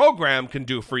this program can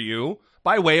do for you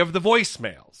by way of the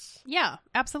voicemails. Yeah,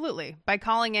 absolutely. By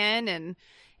calling in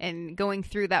and going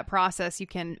through that process, you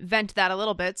can vent that a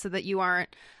little bit so that you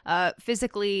aren't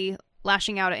physically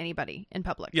lashing out at anybody in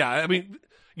public. Yeah, I mean,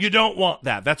 you don't want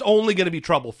that. That's only going to be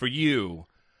trouble for you,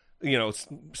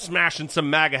 smashing some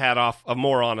MAGA hat off a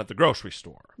moron at the grocery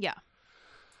store. Yeah.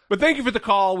 But thank you for the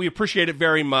call. We appreciate it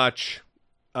very much.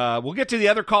 We'll get to the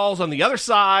other calls on the other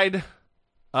side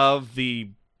of the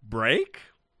break.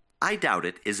 I Doubt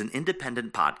It is an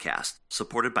independent podcast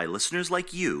supported by listeners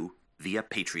like you via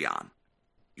Patreon.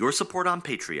 Your support on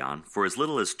Patreon for as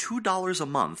little as $2 a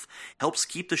month helps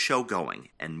keep the show going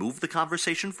and move the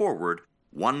conversation forward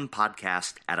one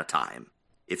podcast at a time.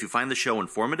 If you find the show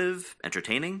informative,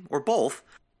 entertaining, or both,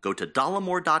 go to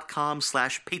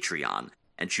dollemore.com/Patreon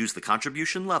and choose the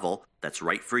contribution level that's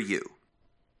right for you.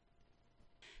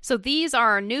 So these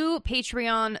are our new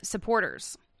Patreon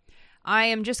supporters. I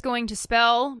am just going to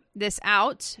spell this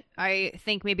out. I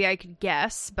think maybe I could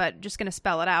guess, but just going to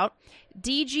spell it out.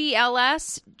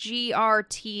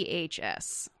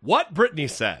 DGLSGRTHS. What Brittany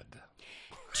said.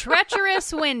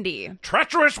 Treacherous Wendy.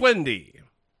 Treacherous Wendy.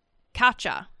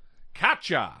 Kacha.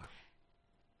 Kacha.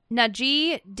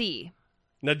 Najee D.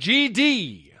 Najee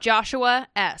D. Joshua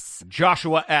S.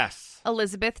 Joshua S.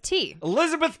 Elizabeth T.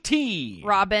 Elizabeth T.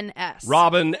 Robin S.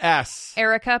 Robin S.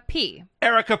 Erica P.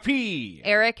 Erica P.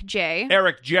 Eric J.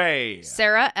 Eric J.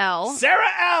 Sarah L.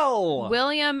 Sarah L.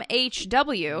 William H.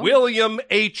 W. William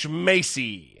H.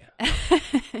 Macy.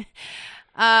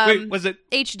 Wait, was it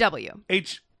H. W.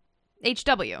 H.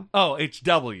 H.W. Oh,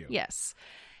 H.W. Yes.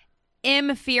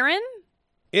 M. Fearon.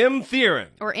 M. Theron.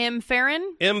 Or M.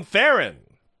 Farron. M. Farron.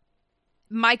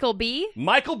 Michael B.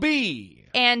 Michael B.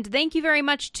 And thank you very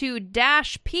much to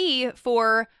Dash P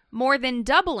for more than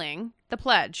doubling the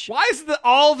pledge. Why is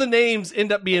all the names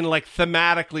end up being like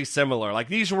thematically similar? Like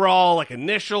these were all like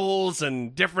initials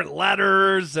and different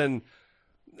letters, and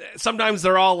sometimes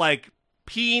they're all like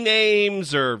P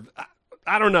names or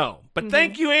I don't know. But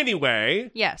thank you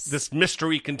anyway. Yes. This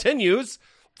mystery continues.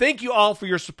 Thank you all for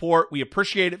your support. We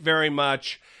appreciate it very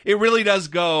much. It really does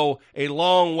go a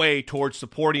long way towards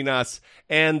supporting us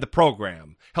and the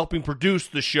program, helping produce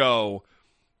the show.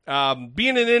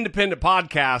 Being an independent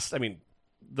podcast, I mean,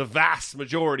 the vast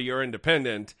majority are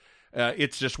independent.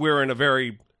 It's just we're in a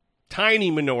very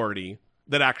tiny minority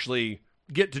that actually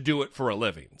get to do it for a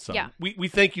living. So yeah. we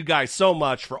thank you guys so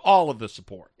much for all of the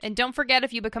support. And don't forget,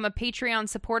 if you become a Patreon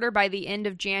supporter by the end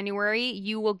of January,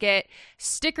 you will get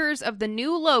stickers of the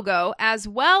new logo as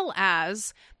well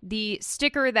as the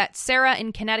sticker that Sarah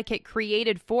in Connecticut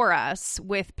created for us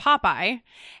with Popeye.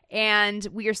 And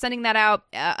we are sending that out.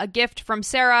 A gift from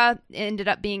Sarah ended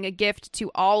up being a gift to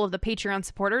all of the Patreon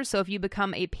supporters. So if you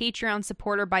become a Patreon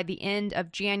supporter by the end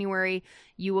of January,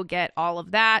 you will get all of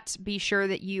that. Be sure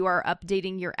that you are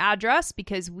updating your address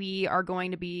because we are going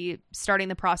to be starting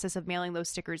the process of mailing those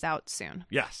stickers out soon.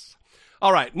 Yes.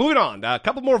 All right, moving on. A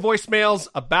couple more voicemails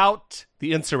about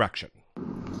the insurrection.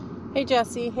 Hey,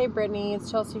 Jesse. Hey, Brittany. It's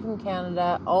Chelsea from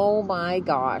Canada. Oh, my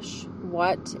gosh.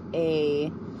 What a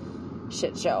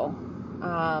shit show.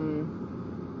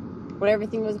 When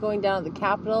everything was going down at the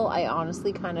Capitol, I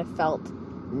honestly kind of felt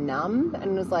numb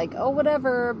and was like, oh,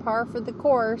 whatever, par for the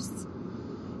course.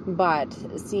 But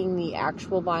seeing the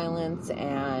actual violence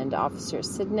and Officer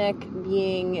Sidnick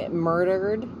being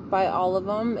murdered by all of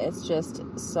them, it's just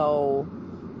so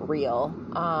real.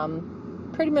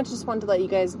 Pretty much just wanted to let you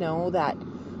guys know that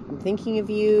I'm thinking of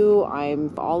you,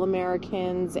 I'm all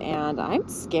Americans, and I'm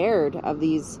scared of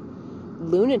these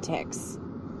lunatics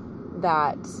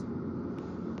that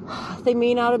they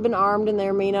may not have been armed and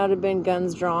there may not have been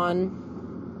guns drawn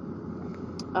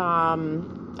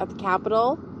at the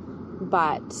Capitol,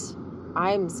 but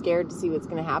I'm scared to see what's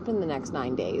going to happen the next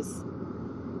 9 days,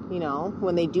 you know,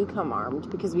 when they do come armed,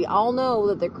 because we all know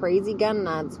that they're crazy gun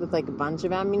nuts with like a bunch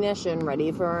of ammunition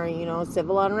ready for, you know,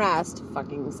 civil unrest.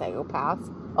 Fucking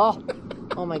psychopaths.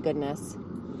 Oh my goodness.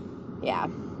 Yeah,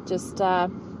 just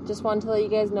wanted to let you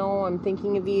guys know I'm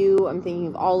thinking of you. I'm thinking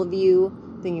of all of you.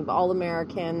 I'm thinking of all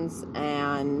Americans,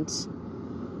 and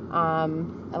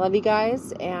I love you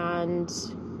guys, and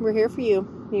we're here for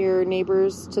you. Your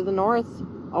neighbors to the north,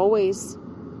 always.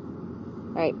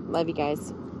 All right, love you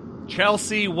guys.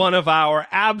 Chelsea, one of our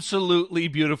absolutely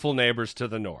beautiful neighbors to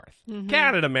the north. Mm-hmm.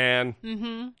 Canada, man.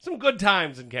 Mm-hmm. Some good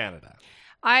times in Canada.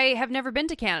 I have never been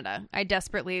to Canada. I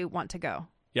desperately want to go.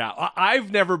 Yeah,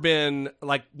 I've never been,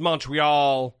 like,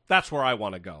 Montreal. That's where I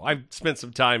want to go. I've spent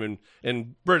some time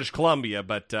in British Columbia,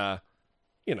 but,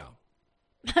 you know.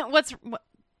 What's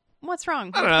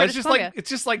wrong? I don't know. It's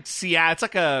just like Seattle.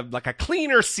 It's like a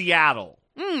cleaner Seattle,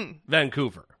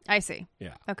 Vancouver. I see.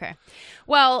 Yeah. Okay.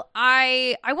 Well,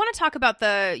 I want to talk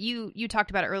about you talked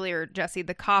about it earlier, Jesse,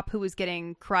 the cop who was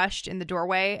getting crushed in the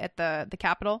doorway at the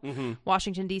Capitol,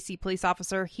 Washington, D.C. police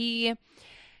officer. He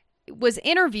was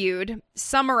interviewed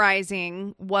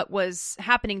summarizing what was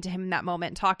happening to him in that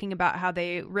moment, talking about how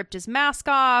they ripped his mask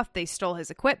off, they stole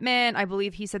his equipment. I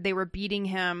believe he said they were beating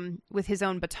him with his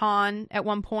own baton at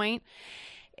one point.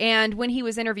 And when he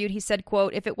was interviewed, he said,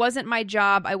 quote, "If it wasn't my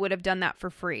job, I would have done that for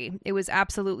free. It was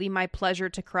absolutely my pleasure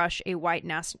to crush a white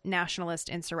nationalist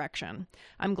insurrection.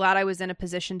 I'm glad I was in a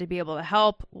position to be able to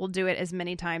help. We'll do it as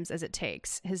many times as it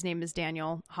takes." His name is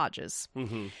Daniel Hodges.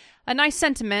 Mm-hmm. A nice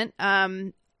sentiment.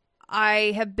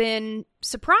 I have been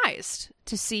surprised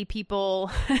to see people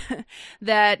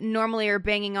that normally are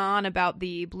banging on about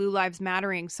the Blue Lives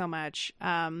Mattering so much,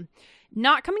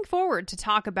 not coming forward to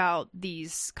talk about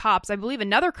these cops. I believe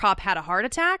another cop had a heart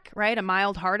attack, right? A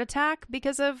mild heart attack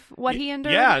because of what he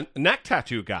endured. Yeah, neck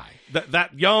tattoo guy.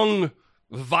 That young,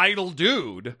 vital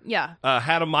dude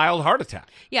had a mild heart attack.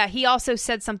 Yeah, he also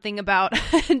said something about,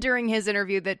 during his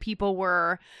interview, that people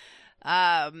were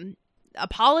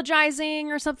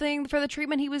apologizing or something for the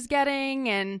treatment he was getting.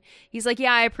 And he's like,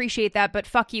 yeah, I appreciate that, but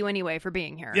fuck you anyway for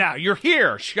being here. Yeah, you're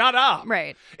here. Shut up.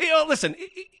 Right. Listen,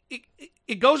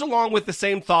 it goes along with the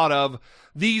same thought of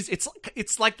these.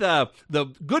 It's like the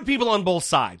good people on both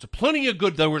sides. Plenty of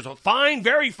good. There was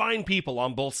very fine people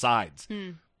on both sides.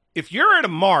 If you're at a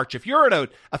march, if you're at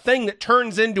a thing that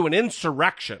turns into an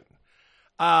insurrection,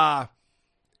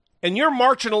 and you're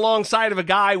marching alongside of a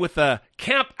guy with a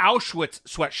Camp Auschwitz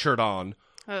sweatshirt on,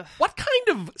 what kind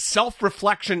of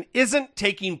self-reflection isn't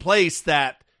taking place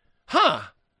that,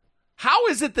 how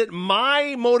is it that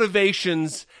my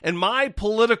motivations and my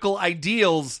political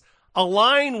ideals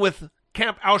align with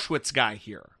Camp Auschwitz guy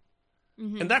here?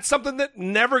 And that's something that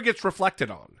never gets reflected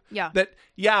on. Yeah.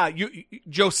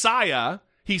 Josiah,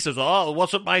 he says, oh, it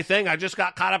wasn't my thing. I just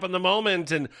got caught up in the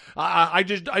moment, and I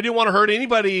didn't want to hurt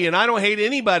anybody, and I don't hate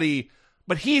anybody.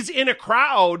 But he's in a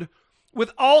crowd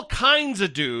with all kinds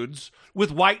of dudes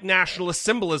with white nationalist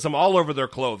symbolism all over their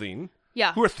clothing.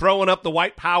 Yeah. Who are throwing up the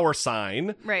white power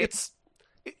sign. Right.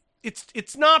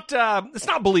 It's not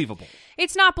believable.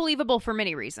 It's not believable for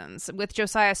many reasons. With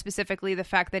Josiah specifically, the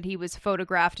fact that he was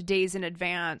photographed days in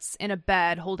advance in a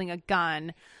bed holding a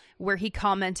gun where he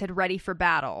commented ready for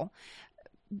battle.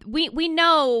 We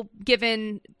know,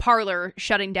 given Parler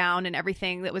shutting down and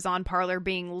everything that was on Parler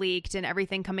being leaked and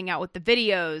everything coming out with the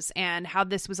videos and how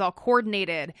this was all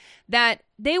coordinated, that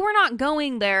they were not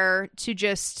going there to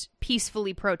just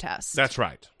peacefully protest. That's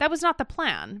right. That was not the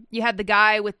plan. You had the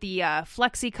guy with the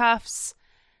flexi cuffs,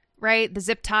 right? The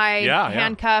zip tie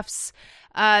handcuffs.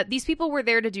 These people were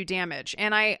there to do damage.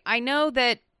 And I know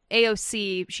that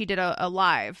AOC, she did a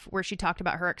live where she talked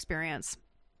about her experience.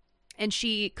 And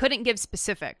she couldn't give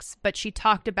specifics, but she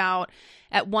talked about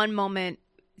at one moment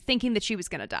thinking that she was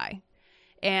going to die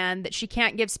and that she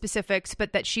can't give specifics,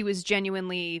 but that she was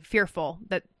genuinely fearful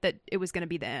that it was going to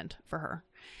be the end for her.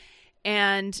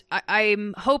 And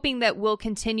I'm hoping that we'll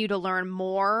continue to learn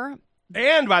more.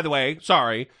 And by the way,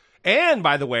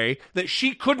 that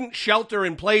she couldn't shelter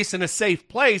in place in a safe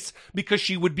place because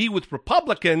she would be with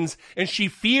Republicans, and she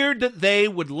feared that they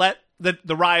would let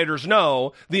the rioters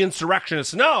know, the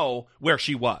insurrectionists know where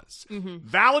she was. Mm-hmm.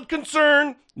 Valid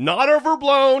concern, not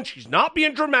overblown. She's not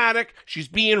being dramatic. She's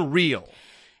being real.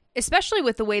 Especially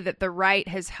with the way that the right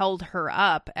has held her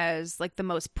up as like the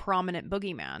most prominent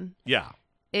boogeyman. Yeah.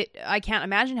 I can't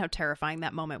imagine how terrifying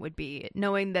that moment would be,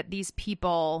 knowing that these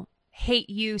people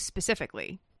hate you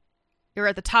specifically. You're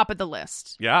at the top of the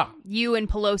list. Yeah. You and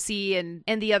Pelosi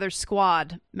and the other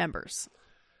squad members.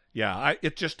 Yeah.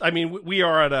 We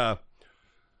are at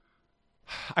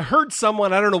I heard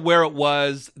someone, I don't know where it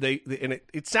was, and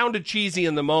it sounded cheesy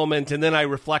in the moment, and then I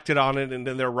reflected on it, and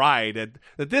then they're right.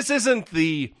 That this isn't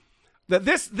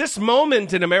this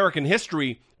moment in American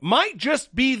history might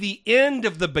just be the end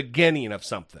of the beginning of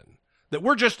something. That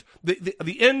we're just,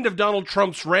 the end of Donald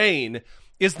Trump's reign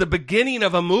is the beginning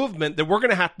of a movement that we're going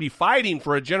to have to be fighting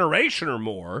for a generation or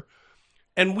more.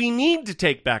 And we need to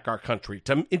take back our country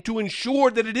to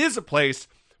ensure that it is a place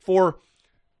for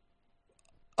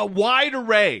a wide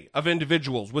array of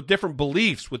individuals with different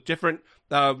beliefs, with different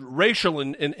racial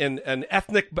and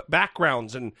ethnic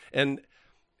backgrounds. And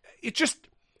it just,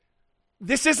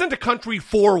 this isn't a country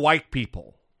for white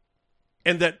people.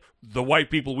 And that the white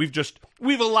people,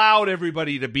 we've allowed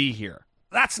everybody to be here.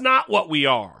 That's not what we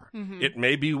are. Mm-hmm. It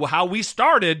may be how we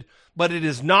started, but it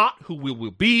is not who we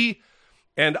will be.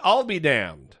 And I'll be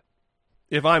damned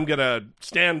if I'm going to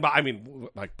stand by,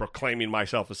 like proclaiming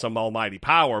myself as some almighty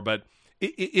power, but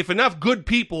if enough good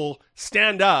people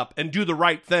stand up and do the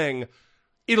right thing,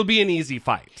 it'll be an easy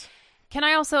fight. Can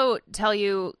I also tell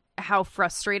you how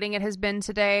frustrating it has been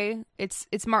today? It's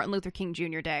Martin Luther King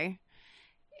Jr. Day.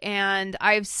 And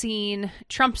I've seen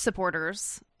Trump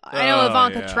supporters. I know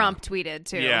Ivanka Trump tweeted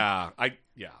too. Yeah.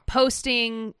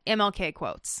 Posting MLK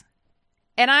quotes.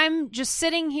 And I'm just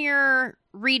sitting here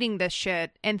reading this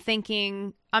shit and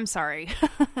thinking, I'm sorry.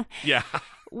 Yeah.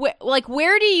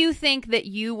 Where do you think that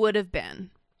you would have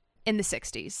been in the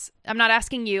 60s? I'm not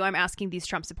asking you. I'm asking these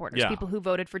Trump supporters, people who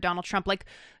voted for Donald Trump. Like,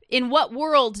 in what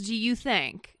world do you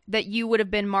think that you would have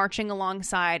been marching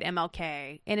alongside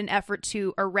MLK in an effort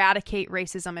to eradicate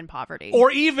racism and poverty?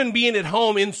 Or even being at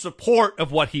home in support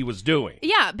of what he was doing.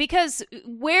 Yeah, because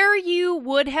where you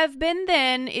would have been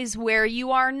then is where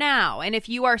you are now. And if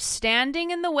you are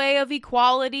standing in the way of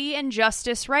equality and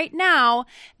justice right now,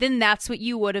 then that's what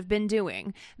you would have been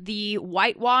doing. The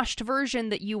whitewashed version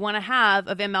that you want to have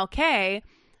of MLK,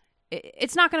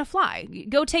 it's not going to fly.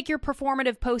 Go take your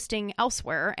performative posting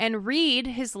elsewhere and read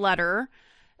his letter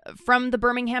from the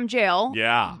Birmingham jail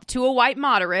to a white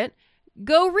moderate.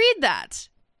 Go read that.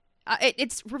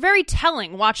 it's very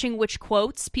telling watching which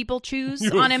quotes people choose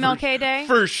on MLK Day.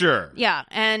 For sure. Yeah,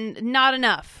 and not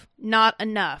enough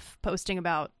posting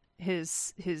about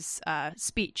his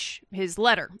speech, his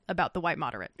letter about the white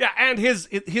moderate. Yeah, and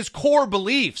his core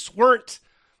beliefs weren't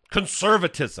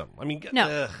conservatism. I mean,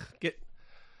 no.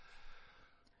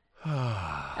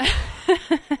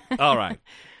 All right,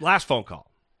 last phone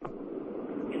call.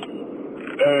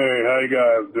 Hey, how you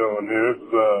guys doing here?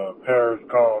 It's Paris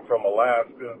calling from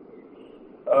Alaska.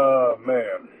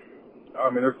 Man, I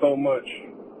mean, there's so much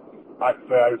I can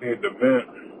say. I just need to vent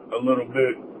a little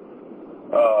bit.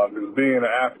 Because being an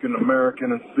African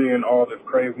American and seeing all this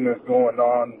craziness going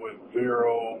on with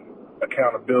zero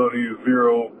accountability,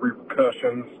 zero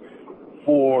repercussions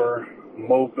for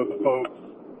most of the folks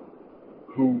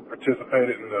who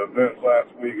participated in the events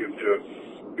last week is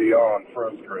just beyond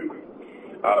frustrating.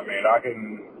 I mean, I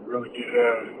can really get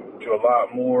into a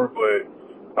lot more, but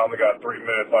I only got 3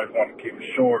 minutes. So I just want to keep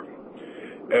it short.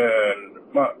 And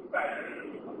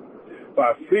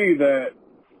I see that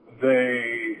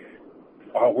they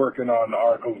are working on the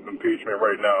articles of impeachment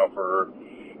right now for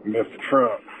Mr.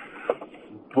 Trump.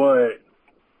 But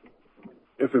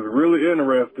it's really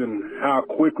interesting how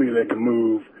quickly they can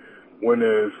move when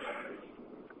it's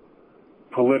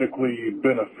politically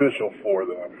beneficial for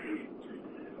them.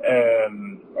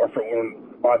 And,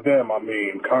 by them, I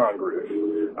mean Congress.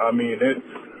 I mean, it's,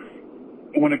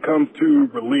 when it comes to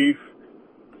relief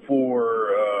for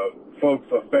folks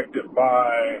affected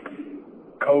by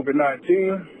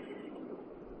COVID-19,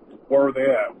 where are they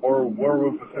at? Where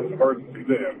was the sense of urgency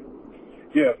then?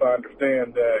 Yes, I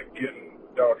understand that getting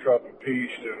Donald Trump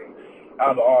impeached and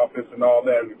out of the office and all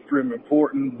that is extremely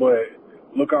important, but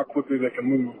look how quickly they can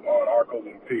move on articles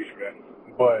of impeachment.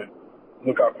 But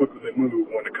look how quickly they move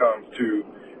when it comes to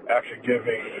actually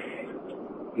giving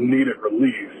needed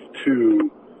relief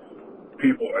to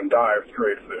people in dire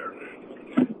straits there.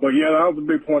 But yeah, that was a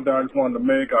big point that I just wanted to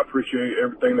make. I appreciate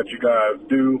everything that you guys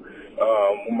do.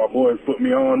 When my boys put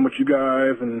me on with you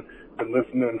guys and been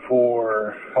listening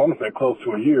for, I want to say, close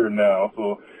to a year now.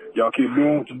 So y'all keep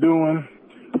doing what you're doing.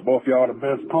 Both y'all the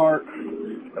best part,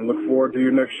 and look forward to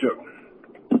your next show.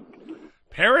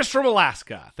 Paris from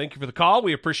Alaska. Thank you for the call.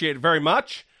 We appreciate it very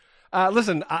much.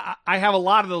 Listen, I have a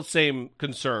lot of those same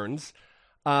concerns.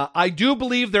 I do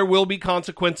believe there will be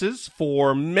consequences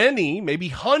for many, maybe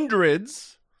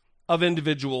hundreds of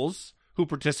individuals who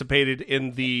participated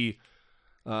in the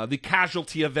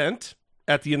casualty event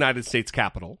at the United States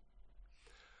Capitol.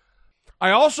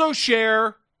 I also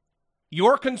share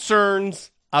your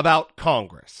concerns about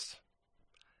Congress,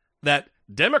 that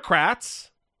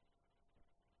Democrats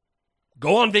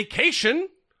go on vacation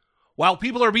while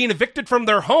people are being evicted from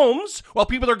their homes, while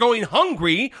people are going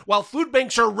hungry, while food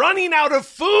banks are running out of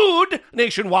food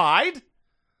nationwide,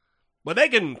 but they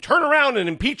can turn around and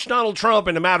impeach Donald Trump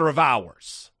in a matter of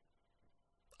hours.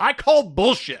 I call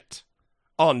bullshit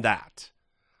on that.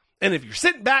 And if you're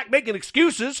sitting back making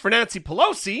excuses for Nancy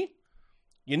Pelosi,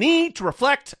 you need to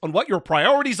reflect on what your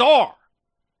priorities are.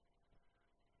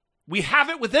 We have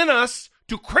it within us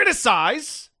to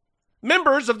criticize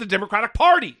members of the Democratic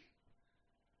Party.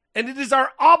 And it is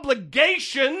our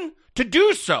obligation to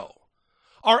do so.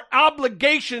 Our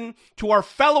obligation to our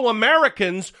fellow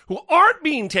Americans who aren't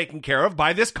being taken care of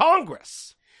by this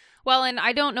Congress. Well, and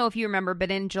I don't know if you remember,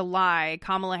 but in July,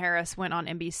 Kamala Harris went on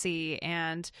NBC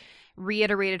and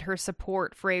reiterated her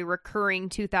support for a recurring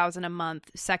 $2,000 a month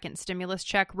second stimulus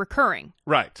check, recurring,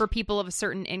 right, for people of a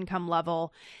certain income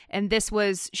level. And this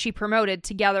was, she promoted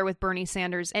together with Bernie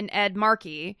Sanders and Ed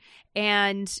Markey.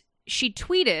 And she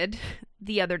tweeted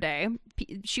the other day,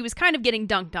 she was kind of getting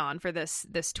dunked on for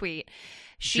this tweet.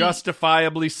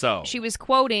 Justifiably so. She was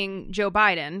quoting Joe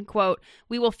Biden, quote,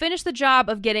 "We will finish the job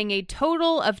of getting a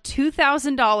total of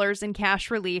 $2,000 in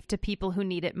cash relief to people who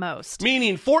need it most."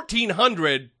 Meaning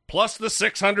 $1,400 plus the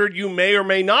 $600 you may or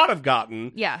may not have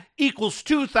gotten equals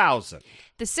 $2,000.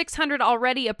 The $600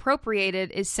 already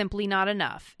appropriated is simply not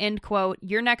enough. End quote.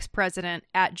 Your next president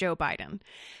at Joe Biden.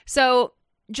 So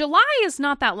July is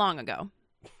not that long ago.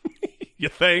 You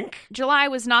think? July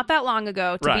was not that long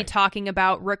ago to be Right. talking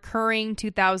about recurring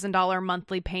 $2,000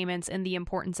 monthly payments and the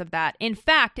importance of that. In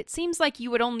fact, it seems like you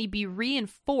would only be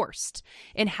reinforced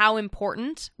in how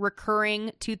important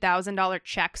recurring $2,000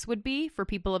 checks would be for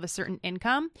people of a certain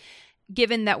income,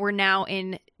 given that we're now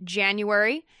in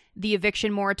January. The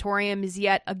eviction moratorium is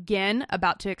yet again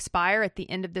about to expire at the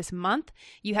end of this month.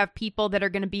 You have people that are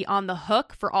going to be on the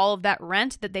hook for all of that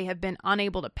rent that they have been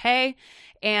unable to pay.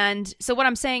 And so what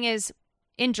I'm saying is,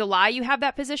 in July, you have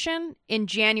that position. In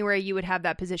January, you would have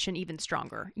that position even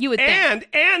stronger. You would think.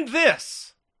 And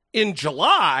this, in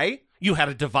July, you had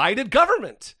a divided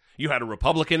government. You had a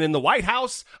Republican in the White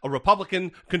House, a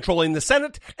Republican controlling the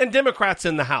Senate, and Democrats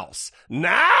in the House.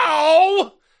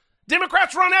 Now,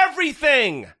 Democrats run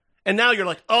everything. And now you're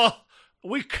like,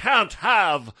 we've got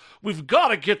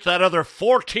to get that other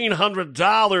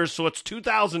 $1,400 so it's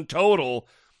 $2,000 total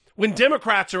when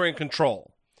Democrats are in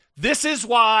control. This is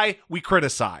why we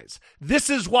criticize. This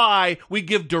is why we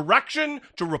give direction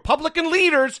to Republican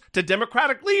leaders, to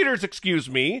Democratic leaders,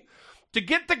 to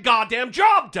get the goddamn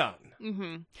job done.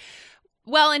 Mm-hmm.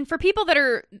 Well, and for people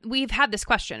we've had this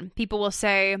question. People will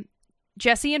say,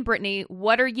 Jesse and Brittany,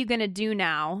 what are you going to do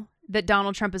now that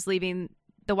Donald Trump is leaving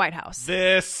the White House?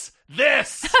 This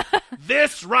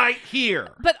right here.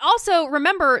 But also,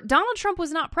 remember, Donald Trump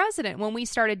was not president when we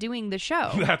started doing the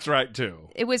show. That's right, too.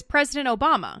 It was President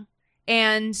Obama.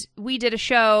 And we did a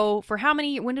show for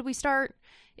when did we start?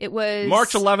 It was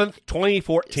March 11th,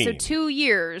 2014. So 2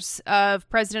 years of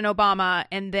President Obama,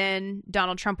 and then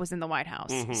Donald Trump was in the White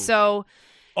House. Mm-hmm. So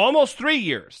almost 3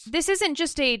 years. This isn't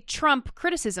just a Trump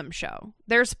criticism show.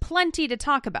 There's plenty to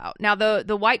talk about. Now,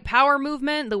 the white power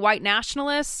movement, the white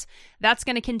nationalists, that's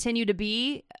going to continue to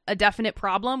be a definite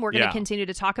problem. We're going to continue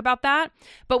to talk about that.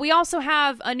 But we also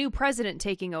have a new president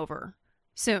taking over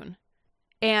soon.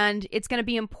 And it's going to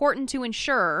be important to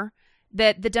ensure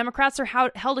that the Democrats are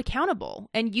held accountable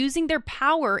and using their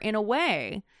power in a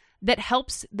way that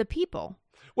helps the people.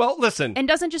 Well, listen. And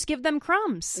doesn't just give them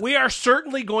crumbs. We are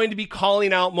certainly going to be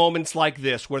calling out moments like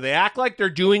this where they act like they're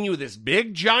doing you this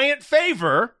big, giant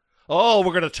favor. Oh,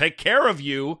 we're going to take care of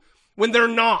you, when they're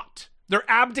not. They're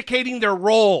abdicating their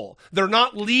role. They're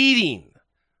not leading.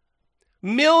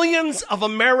 Millions of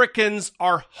Americans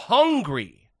are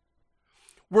hungry.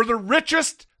 We're the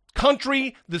richest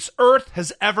country this earth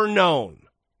has ever known.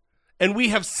 And we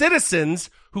have citizens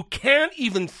who can't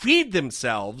even feed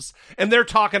themselves, and they're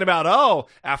talking about,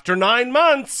 after 9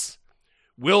 months,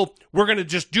 we're going to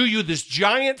just do you this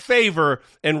giant favor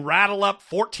and rattle up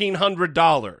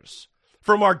 $1,400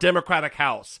 from our Democratic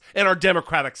House and our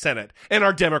Democratic Senate and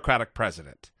our Democratic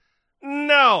President.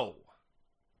 No.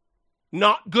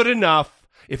 Not good enough.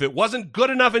 If it wasn't good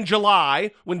enough in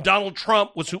July when Donald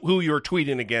Trump was who you were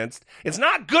tweeting against, it's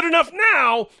not good enough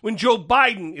now when Joe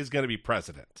Biden is going to be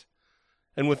president.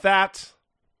 And with that,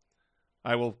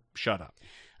 I will shut up.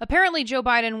 Apparently, Joe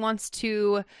Biden wants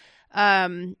to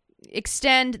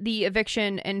extend the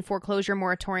eviction and foreclosure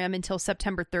moratorium until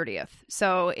September 30th.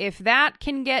 So if that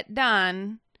can get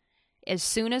done as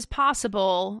soon as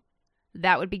possible,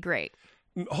 that would be great.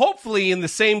 Hopefully in the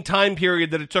same time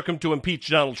period that it took him to impeach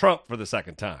Donald Trump for the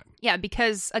second time. Yeah,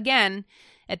 because, again,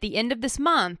 at the end of this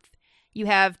month, you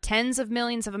have tens of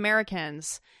millions of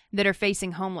Americans that are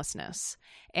facing homelessness.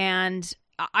 And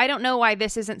I don't know why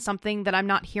this isn't something that I'm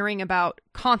not hearing about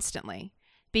constantly.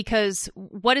 Because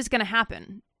what is going to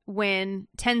happen when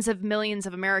tens of millions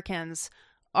of Americans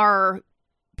are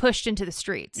pushed into the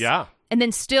streets? Yeah. And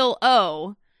then still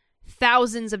owe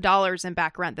thousands of dollars in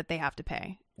back rent that they have to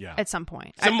pay. Yeah. At some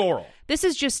point. It's immoral. This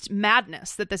is just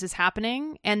madness that this is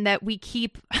happening, and that we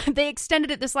they extended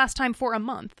it this last time for a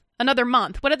month. Another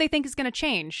month. What do they think is going to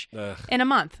change in a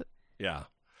month? Yeah.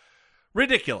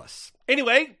 Ridiculous.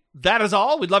 Anyway, that is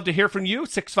all. We'd love to hear from you.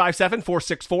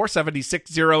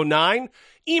 657-464-7609.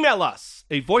 Email us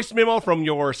a voice memo from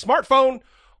your smartphone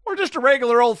or just a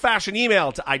regular old-fashioned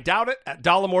email to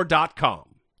idoubitit@dollemore.com.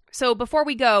 So before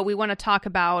we go, we want to talk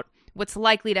about what's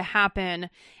likely to happen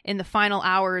in the final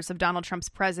hours of Donald Trump's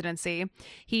presidency.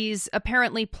 He's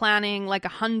apparently planning like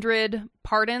 100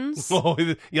 pardons. Oh,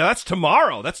 yeah, that's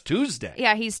tomorrow. That's Tuesday.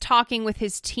 Yeah, he's talking with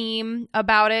his team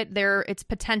about it. It's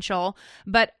potential.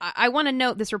 But I want to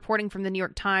note this reporting from the New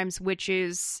York Times, which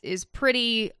is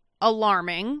pretty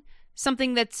alarming.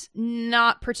 Something that's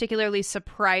not particularly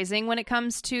surprising when it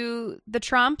comes to the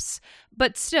Trumps,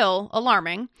 but still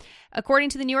alarming. According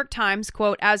to the New York Times,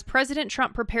 quote, as President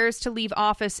Trump prepares to leave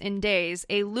office in days,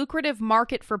 a lucrative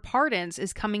market for pardons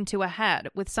is coming to a head,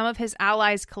 with some of his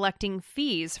allies collecting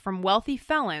fees from wealthy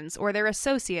felons or their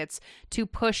associates to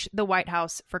push the White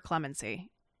House for clemency.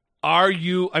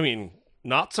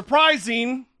 Not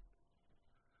surprising,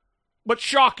 but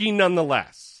shocking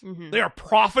nonetheless. Mm-hmm. They are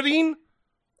profiting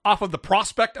off of the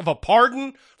prospect of a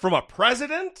pardon from a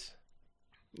president?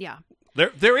 Yeah.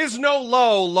 There is no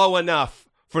low enough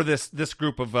for this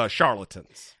group of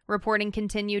charlatans. Reporting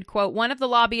continued, quote, one of the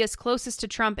lobbyists closest to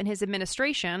Trump and his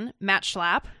administration, Matt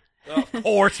Schlapp, Of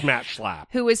course, Matt Schlapp.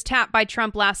 who was tapped by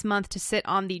Trump last month to sit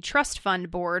on the trust fund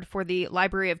board for the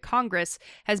Library of Congress,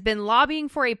 has been lobbying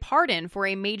for a pardon for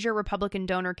a major Republican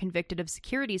donor convicted of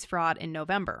securities fraud in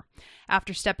November.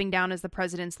 After stepping down as the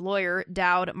president's lawyer,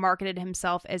 Dowd marketed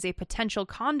himself as a potential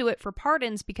conduit for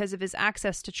pardons because of his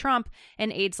access to Trump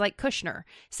and aides like Kushner,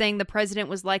 saying the president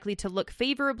was likely to look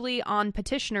favorably on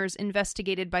petitioners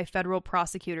investigated by federal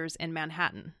prosecutors in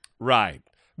Manhattan. Right.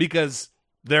 Because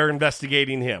they're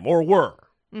investigating him, or were,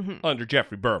 under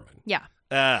Jeffrey Berman. Yeah.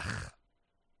 Ugh.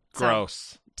 Gross.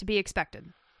 So, to be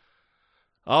expected.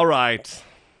 All right.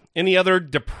 Any other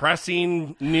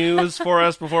depressing news for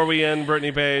us before we end,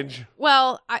 Brittany Page?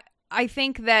 Well, I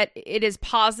think that it is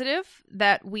positive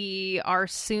that we are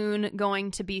soon going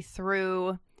to be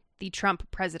through the Trump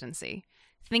presidency.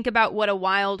 Think about what a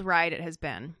wild ride it has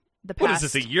been. What is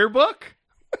this, a yearbook?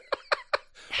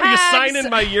 Are you signing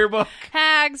my yearbook?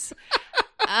 Hags.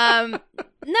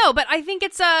 No, but I think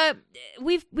it's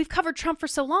we've covered Trump for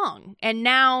so long, and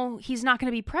now he's not going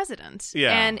to be president.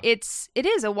 Yeah, and it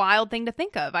is a wild thing to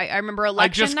think of. I remember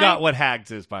election night. I just night. got what Hags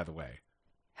is, by the way.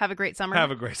 Have a great summer.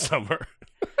 Have a great summer.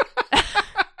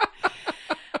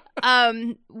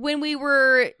 When we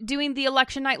were doing the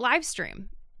election night live stream,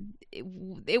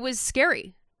 it was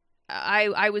scary.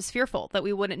 I was fearful that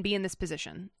we wouldn't be in this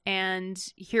position, and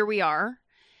here we are.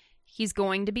 He's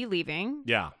going to be leaving.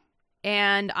 Yeah.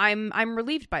 And I'm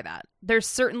relieved by that. There's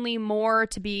certainly more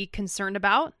to be concerned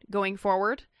about going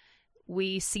forward.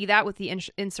 We see that with the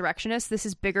insurrectionists. This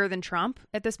is bigger than Trump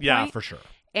at this point. Yeah, for sure.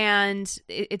 And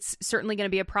it's certainly going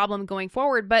to be a problem going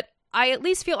forward. But I at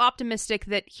least feel optimistic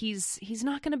that he's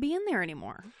not going to be in there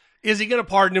anymore. Is he going to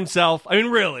pardon himself? I mean,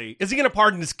 really? Is he going to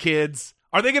pardon his kids?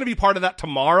 Are they going to be part of that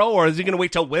tomorrow, or is he going to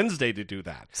wait till Wednesday to do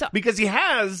that? Because he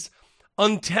has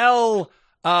until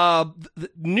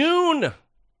noon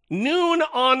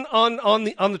on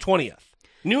the 20th,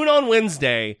 noon on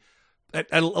Wednesday at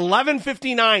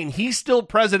 11:59. He's still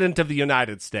president of the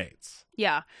United States.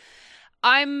 Yeah,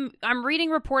 I'm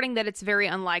reading reporting that it's very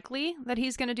unlikely that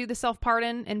he's going to do the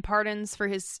self-pardon and pardons for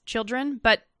his children,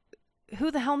 but who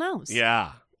the hell knows?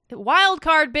 Yeah, wild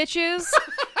card, bitches.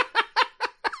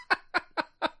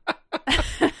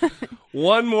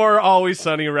 One more Always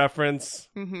Sunny reference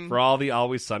for all the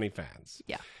Always Sunny fans.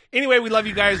 Yeah. Anyway, we love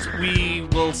you guys. We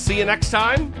will see you next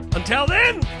time. Until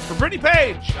then, for Brittany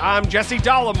Page, I'm Jesse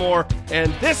Dollamore,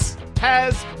 and this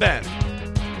has been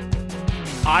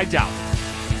I Doubt It.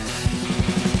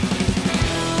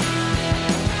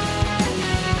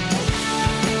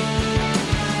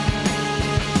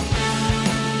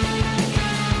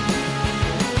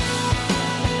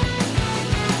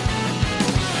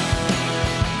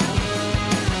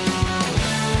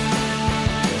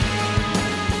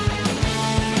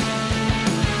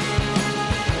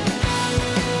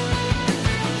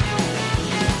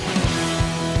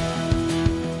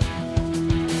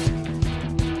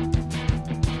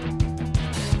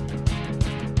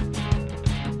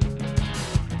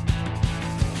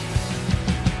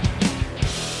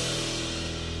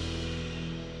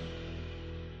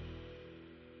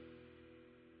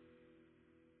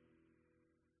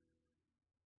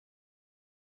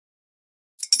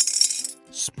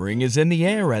 Spring is in the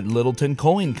air at Littleton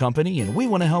Coin Company, and we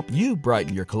want to help you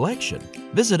brighten your collection.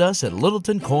 Visit us at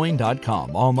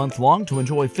littletoncoin.com all month long to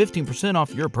enjoy 15%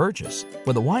 off your purchase.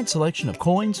 With a wide selection of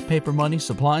coins, paper money,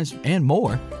 supplies, and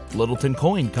more, Littleton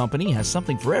Coin Company has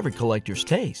something for every collector's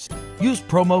taste. Use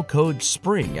promo code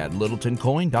SPRING at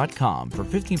littletoncoin.com for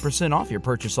 15% off your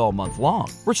purchase all month long.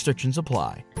 Restrictions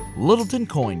apply. Littleton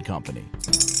Coin Company.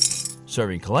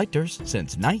 Serving collectors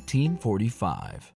since 1945.